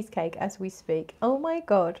making cheesecake as we speak. Oh my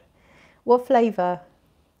God. What flavour?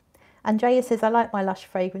 Andrea says, I like my Lush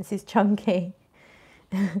fragrances chunky.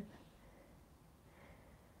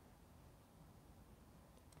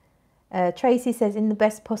 Tracy says, in the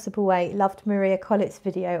best possible way, loved Maria Collett's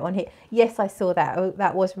video on here. Yes, I saw that. Oh,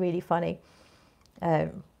 that was really funny.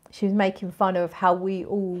 She was making fun of how we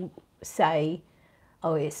all say,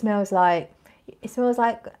 oh, it smells like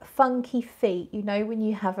funky feet, you know, when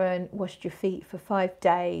you haven't washed your feet for 5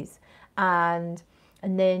 days and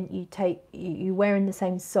then you're wearing the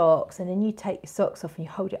same socks, and then you take your socks off and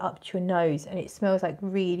you hold it up to your nose and it smells like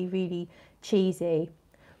really, really cheesy,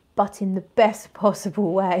 but in the best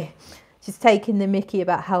possible way. Just taking the mickey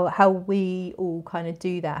about how we all kind of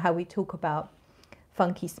do that, how we talk about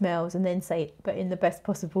funky smells and then say it, but in the best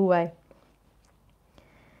possible way.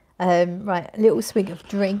 Right, a little swig of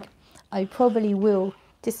drink. I probably will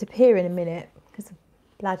disappear in a minute because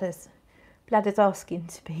bladder's asking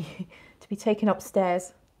to be taken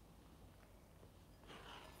upstairs.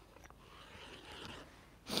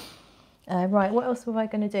 Right, what else were I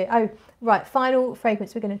going to do? Oh, right, final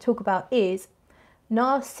fragrance we're going to talk about is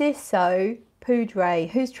Narciso Poudre.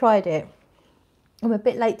 Who's tried it? I'm a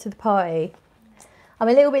bit late to the party. I'm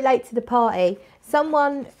a little bit late to the party.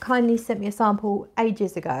 Someone kindly sent me a sample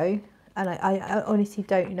ages ago, and I honestly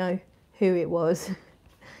don't know who it was.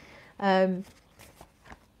 And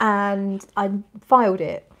I filed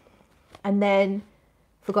it and then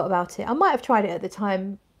forgot about it. I might have tried it at the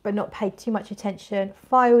time, but not paid too much attention.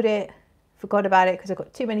 Filed it, forgot about it because I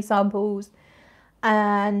got too many samples.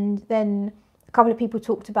 And then a couple of people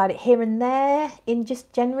talked about it here and there in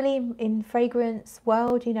just generally in fragrance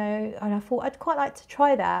world, you know, and I thought I'd quite like to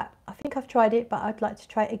try that. I think I've tried it, but I'd like to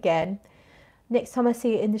try it again. Next time I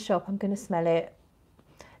see it in the shop, I'm going to smell it.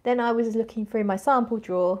 Then I was looking through my sample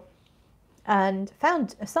drawer and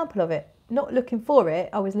found a sample of it. Not looking for it,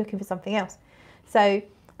 I was looking for something else. So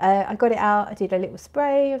I got it out, I did a little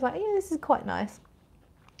spray. I was like, yeah, this is quite nice.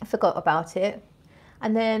 I forgot about it.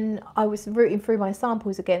 And then I was rooting through my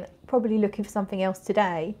samples again, probably looking for something else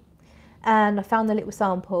today. And I found the little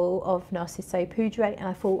sample of Narciso Poudre, and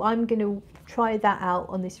I thought, I'm going to try that out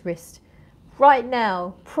on this wrist right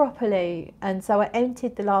now, properly. And so I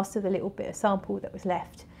emptied the last of the little bit of sample that was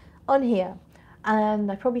left on here.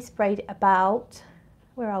 And I probably sprayed it about,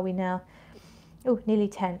 where are we now? Oh, nearly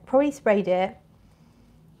 10. Probably sprayed it.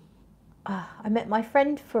 I met my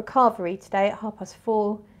friend for a carvery today at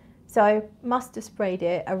 4:30. So I must have sprayed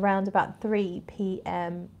it around about 3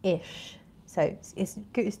 p.m-ish. So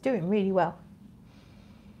it's doing really well.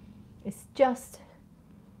 It's just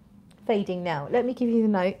fading now. Let me give you the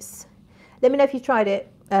notes. Let me know if you've tried it.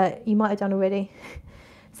 You might have done already.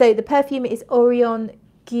 So the perfume is Orion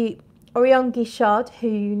Guichard, who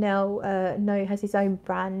you now know has his own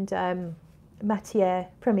brand, Matière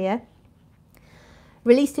Première.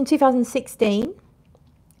 Released in 2016.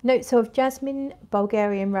 Notes of jasmine,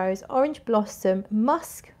 Bulgarian rose, orange blossom,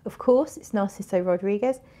 musk, of course, it's Narciso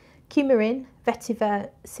Rodriguez, cumin, vetiver,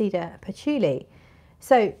 cedar, patchouli.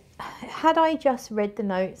 So had I just read the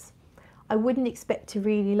notes, I wouldn't expect to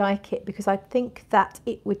really like it because I think that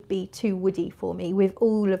it would be too woody for me with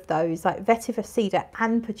all of those, like vetiver, cedar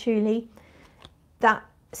and patchouli. That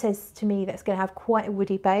says to me that's going to have quite a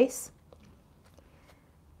woody base.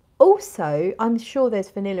 Also, I'm sure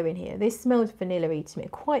there's vanilla in here. This smells vanilla-y to me,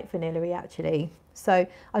 quite vanilla-y actually. So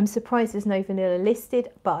I'm surprised there's no vanilla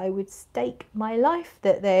listed, but I would stake my life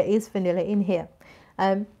that there is vanilla in here.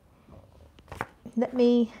 Let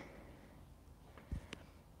me...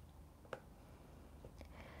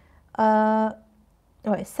 Alright,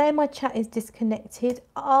 say my chat is disconnected.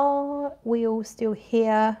 Are we all still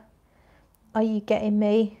here? Are you getting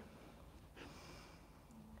me?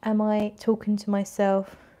 Am I talking to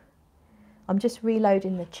myself? I'm just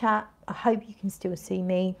reloading the chat. I hope you can still see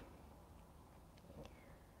me.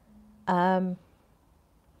 I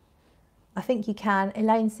think you can.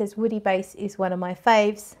 Elaine says woody base is one of my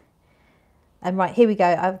faves. And right, here we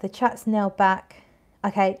go. The chat's now back.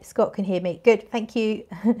 Okay, Scott can hear me. Good, thank you.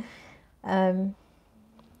 Right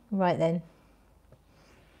then.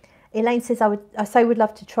 Elaine says I so would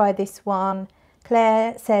love to try this one.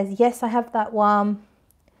 Claire says yes, I have that one.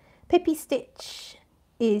 Pippi Stitch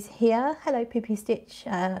is here. Hello Pippi Stitch.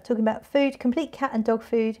 Talking about food, complete cat and dog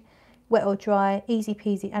food, wet or dry, easy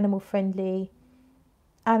peasy, animal friendly,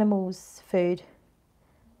 animals food.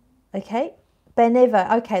 Okay,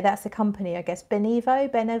 Benevo. Okay, that's a company, I guess.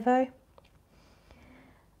 Benevo.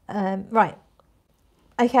 Right.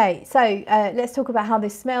 Okay, so let's talk about how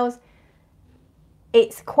this smells.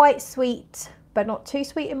 It's quite sweet, but not too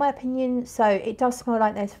sweet in my opinion. So it does smell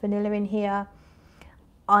like there's vanilla in here.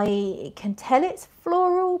 I can tell it's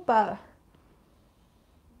floral, but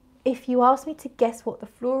if you asked me to guess what the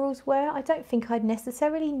florals were, I don't think I'd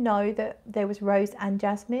necessarily know that there was rose and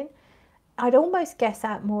jasmine. I'd almost guess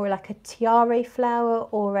at more like a tiare flower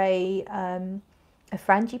or a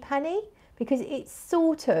frangipani, because it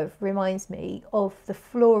sort of reminds me of the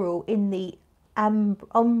floral in the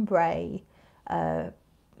ombre,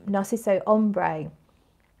 Narciso ombre,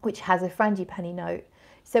 which has a frangipani note.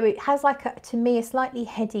 So it has like, to me, a slightly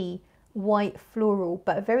heady white floral,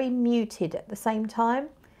 but very muted at the same time.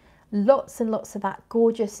 Lots and lots of that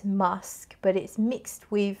gorgeous musk, but it's mixed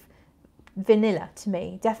with vanilla to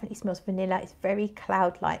me. Definitely smells vanilla. It's very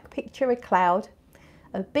cloud-like. Picture a cloud,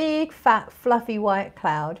 a big, fat, fluffy white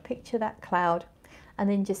cloud. Picture that cloud, and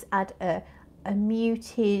then just add a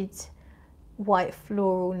muted white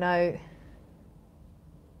floral note.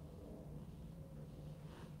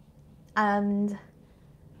 And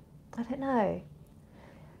I don't know.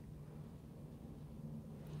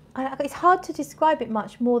 It's hard to describe it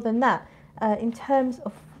much more than that. In terms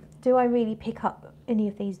of, do I really pick up any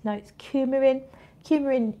of these notes? Cumin.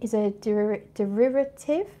 Cumin is a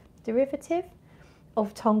derivative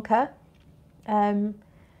of tonka.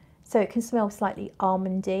 So it can smell slightly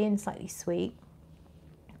almondy and slightly sweet.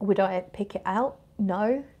 Would I pick it out?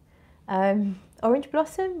 No. Orange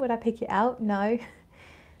blossom, would I pick it out? No.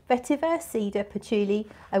 Vetiver, cedar, patchouli,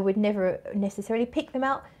 I would never necessarily pick them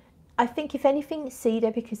out. I think if anything,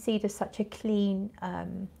 cedar, because cedar is such a clean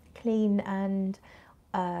and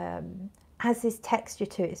has this texture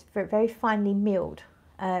to it. It's very finely milled,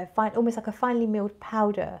 almost like a finely milled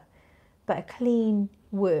powder, but a clean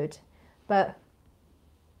wood. But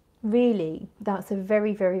really, that's a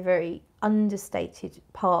very, very, very understated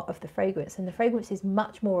part of the fragrance. And the fragrance is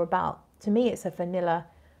much more about, to me, it's a vanilla,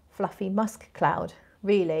 fluffy musk cloud,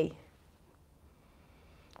 really,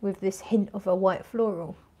 with this hint of a white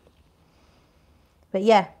floral. But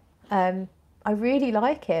yeah, I really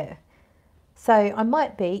like it. So I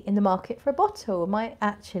might be in the market for a bottle. I might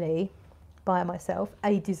actually buy myself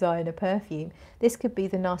a designer perfume. This could be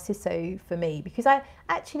the Narciso for me, because I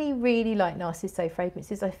actually really like Narciso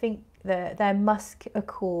fragrances. I think their musk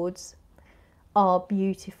accords are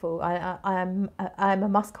beautiful. I am a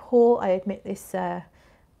musk whore. I admit this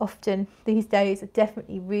often these days. I'm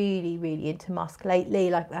definitely really into musk lately.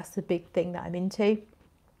 Like, that's the big thing that I'm into.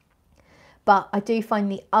 But I do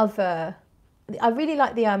find I really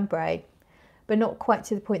like the ombre, but not quite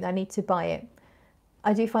to the point that I need to buy it.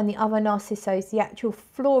 I do find the other Narcissos, the actual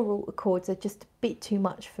floral accords, are just a bit too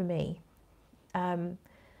much for me.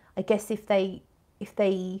 I guess if they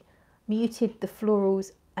muted the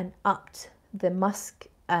florals and upped the musk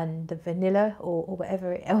and the vanilla or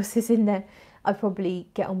whatever else is in there, I'd probably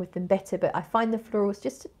get on with them better. But I find the florals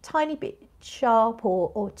just a tiny bit sharp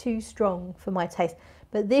or too strong for my taste.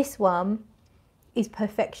 But this one is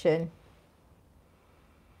perfection.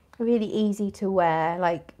 Really easy to wear.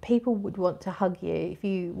 Like, people would want to hug you if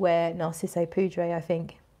you wear Narciso Poudre, I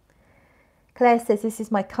think. Claire says, this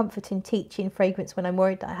is my comforting teaching fragrance when I'm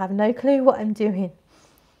worried that I have no clue what I'm doing.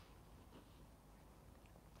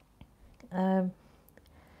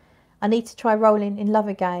 I need to try Rolling in Love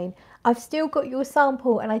again. I've still got your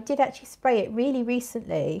sample, and I did actually spray it really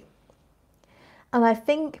recently. And I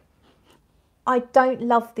think I don't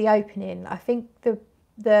love the opening. I think the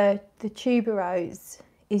tuberose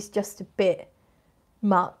is just a bit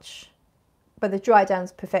much, but the dry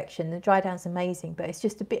down's perfection. The dry down's amazing, but it's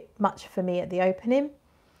just a bit much for me at the opening.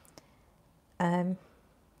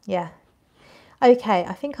 Yeah. Okay,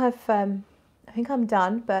 I think I'm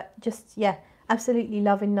done, but just, yeah, absolutely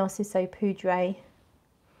loving Narciso Poudre.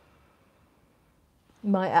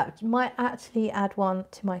 Might actually add one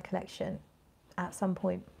to my collection at some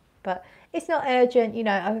point, but it's not urgent. You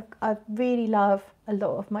know, I really love a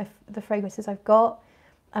lot of the fragrances I've got,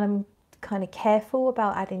 and I'm kind of careful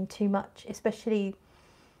about adding too much, especially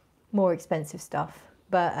more expensive stuff.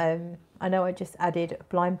 But I know I just added a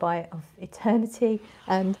blind bite of Eternity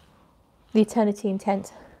and the Eternity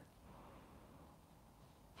Intent.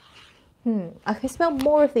 I can smell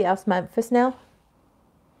more of the osmanthus now.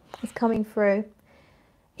 It's coming through.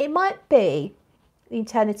 It might be the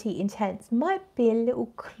Eternity Intense, might be a little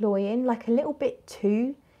cloying, like a little bit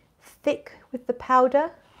too thick with the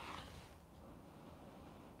powder.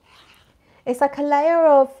 It's like a layer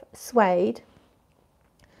of suede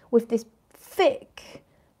with this thick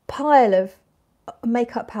pile of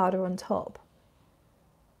makeup powder on top,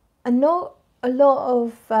 and not a lot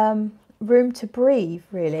of room to breathe,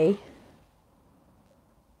 really.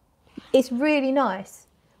 It's really nice,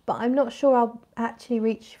 but I'm not sure I'll actually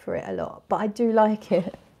reach for it a lot, but I do like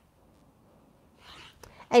it.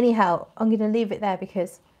 Anyhow, I'm going to leave it there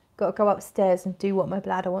because I've got to go upstairs and do what my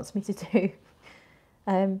bladder wants me to do.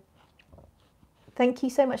 Thank you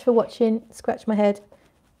so much for watching. Scratch my head.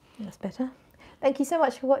 That's better. Thank you so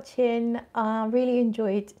much for watching. I really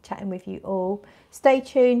enjoyed chatting with you all. Stay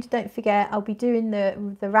tuned. Don't forget, I'll be doing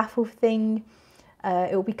the raffle thing.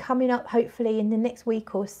 It will be coming up hopefully in the next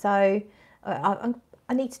week or so.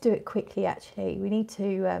 I need to do it quickly actually. We need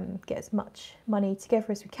to get as much money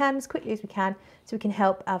together as we can, as quickly as we can, so we can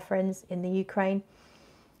help our friends in the Ukraine.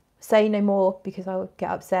 Say no more because I will get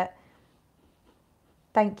upset.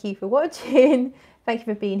 Thank you for watching. Thank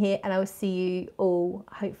you for being here, and I will see you all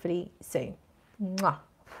hopefully soon. Mwah.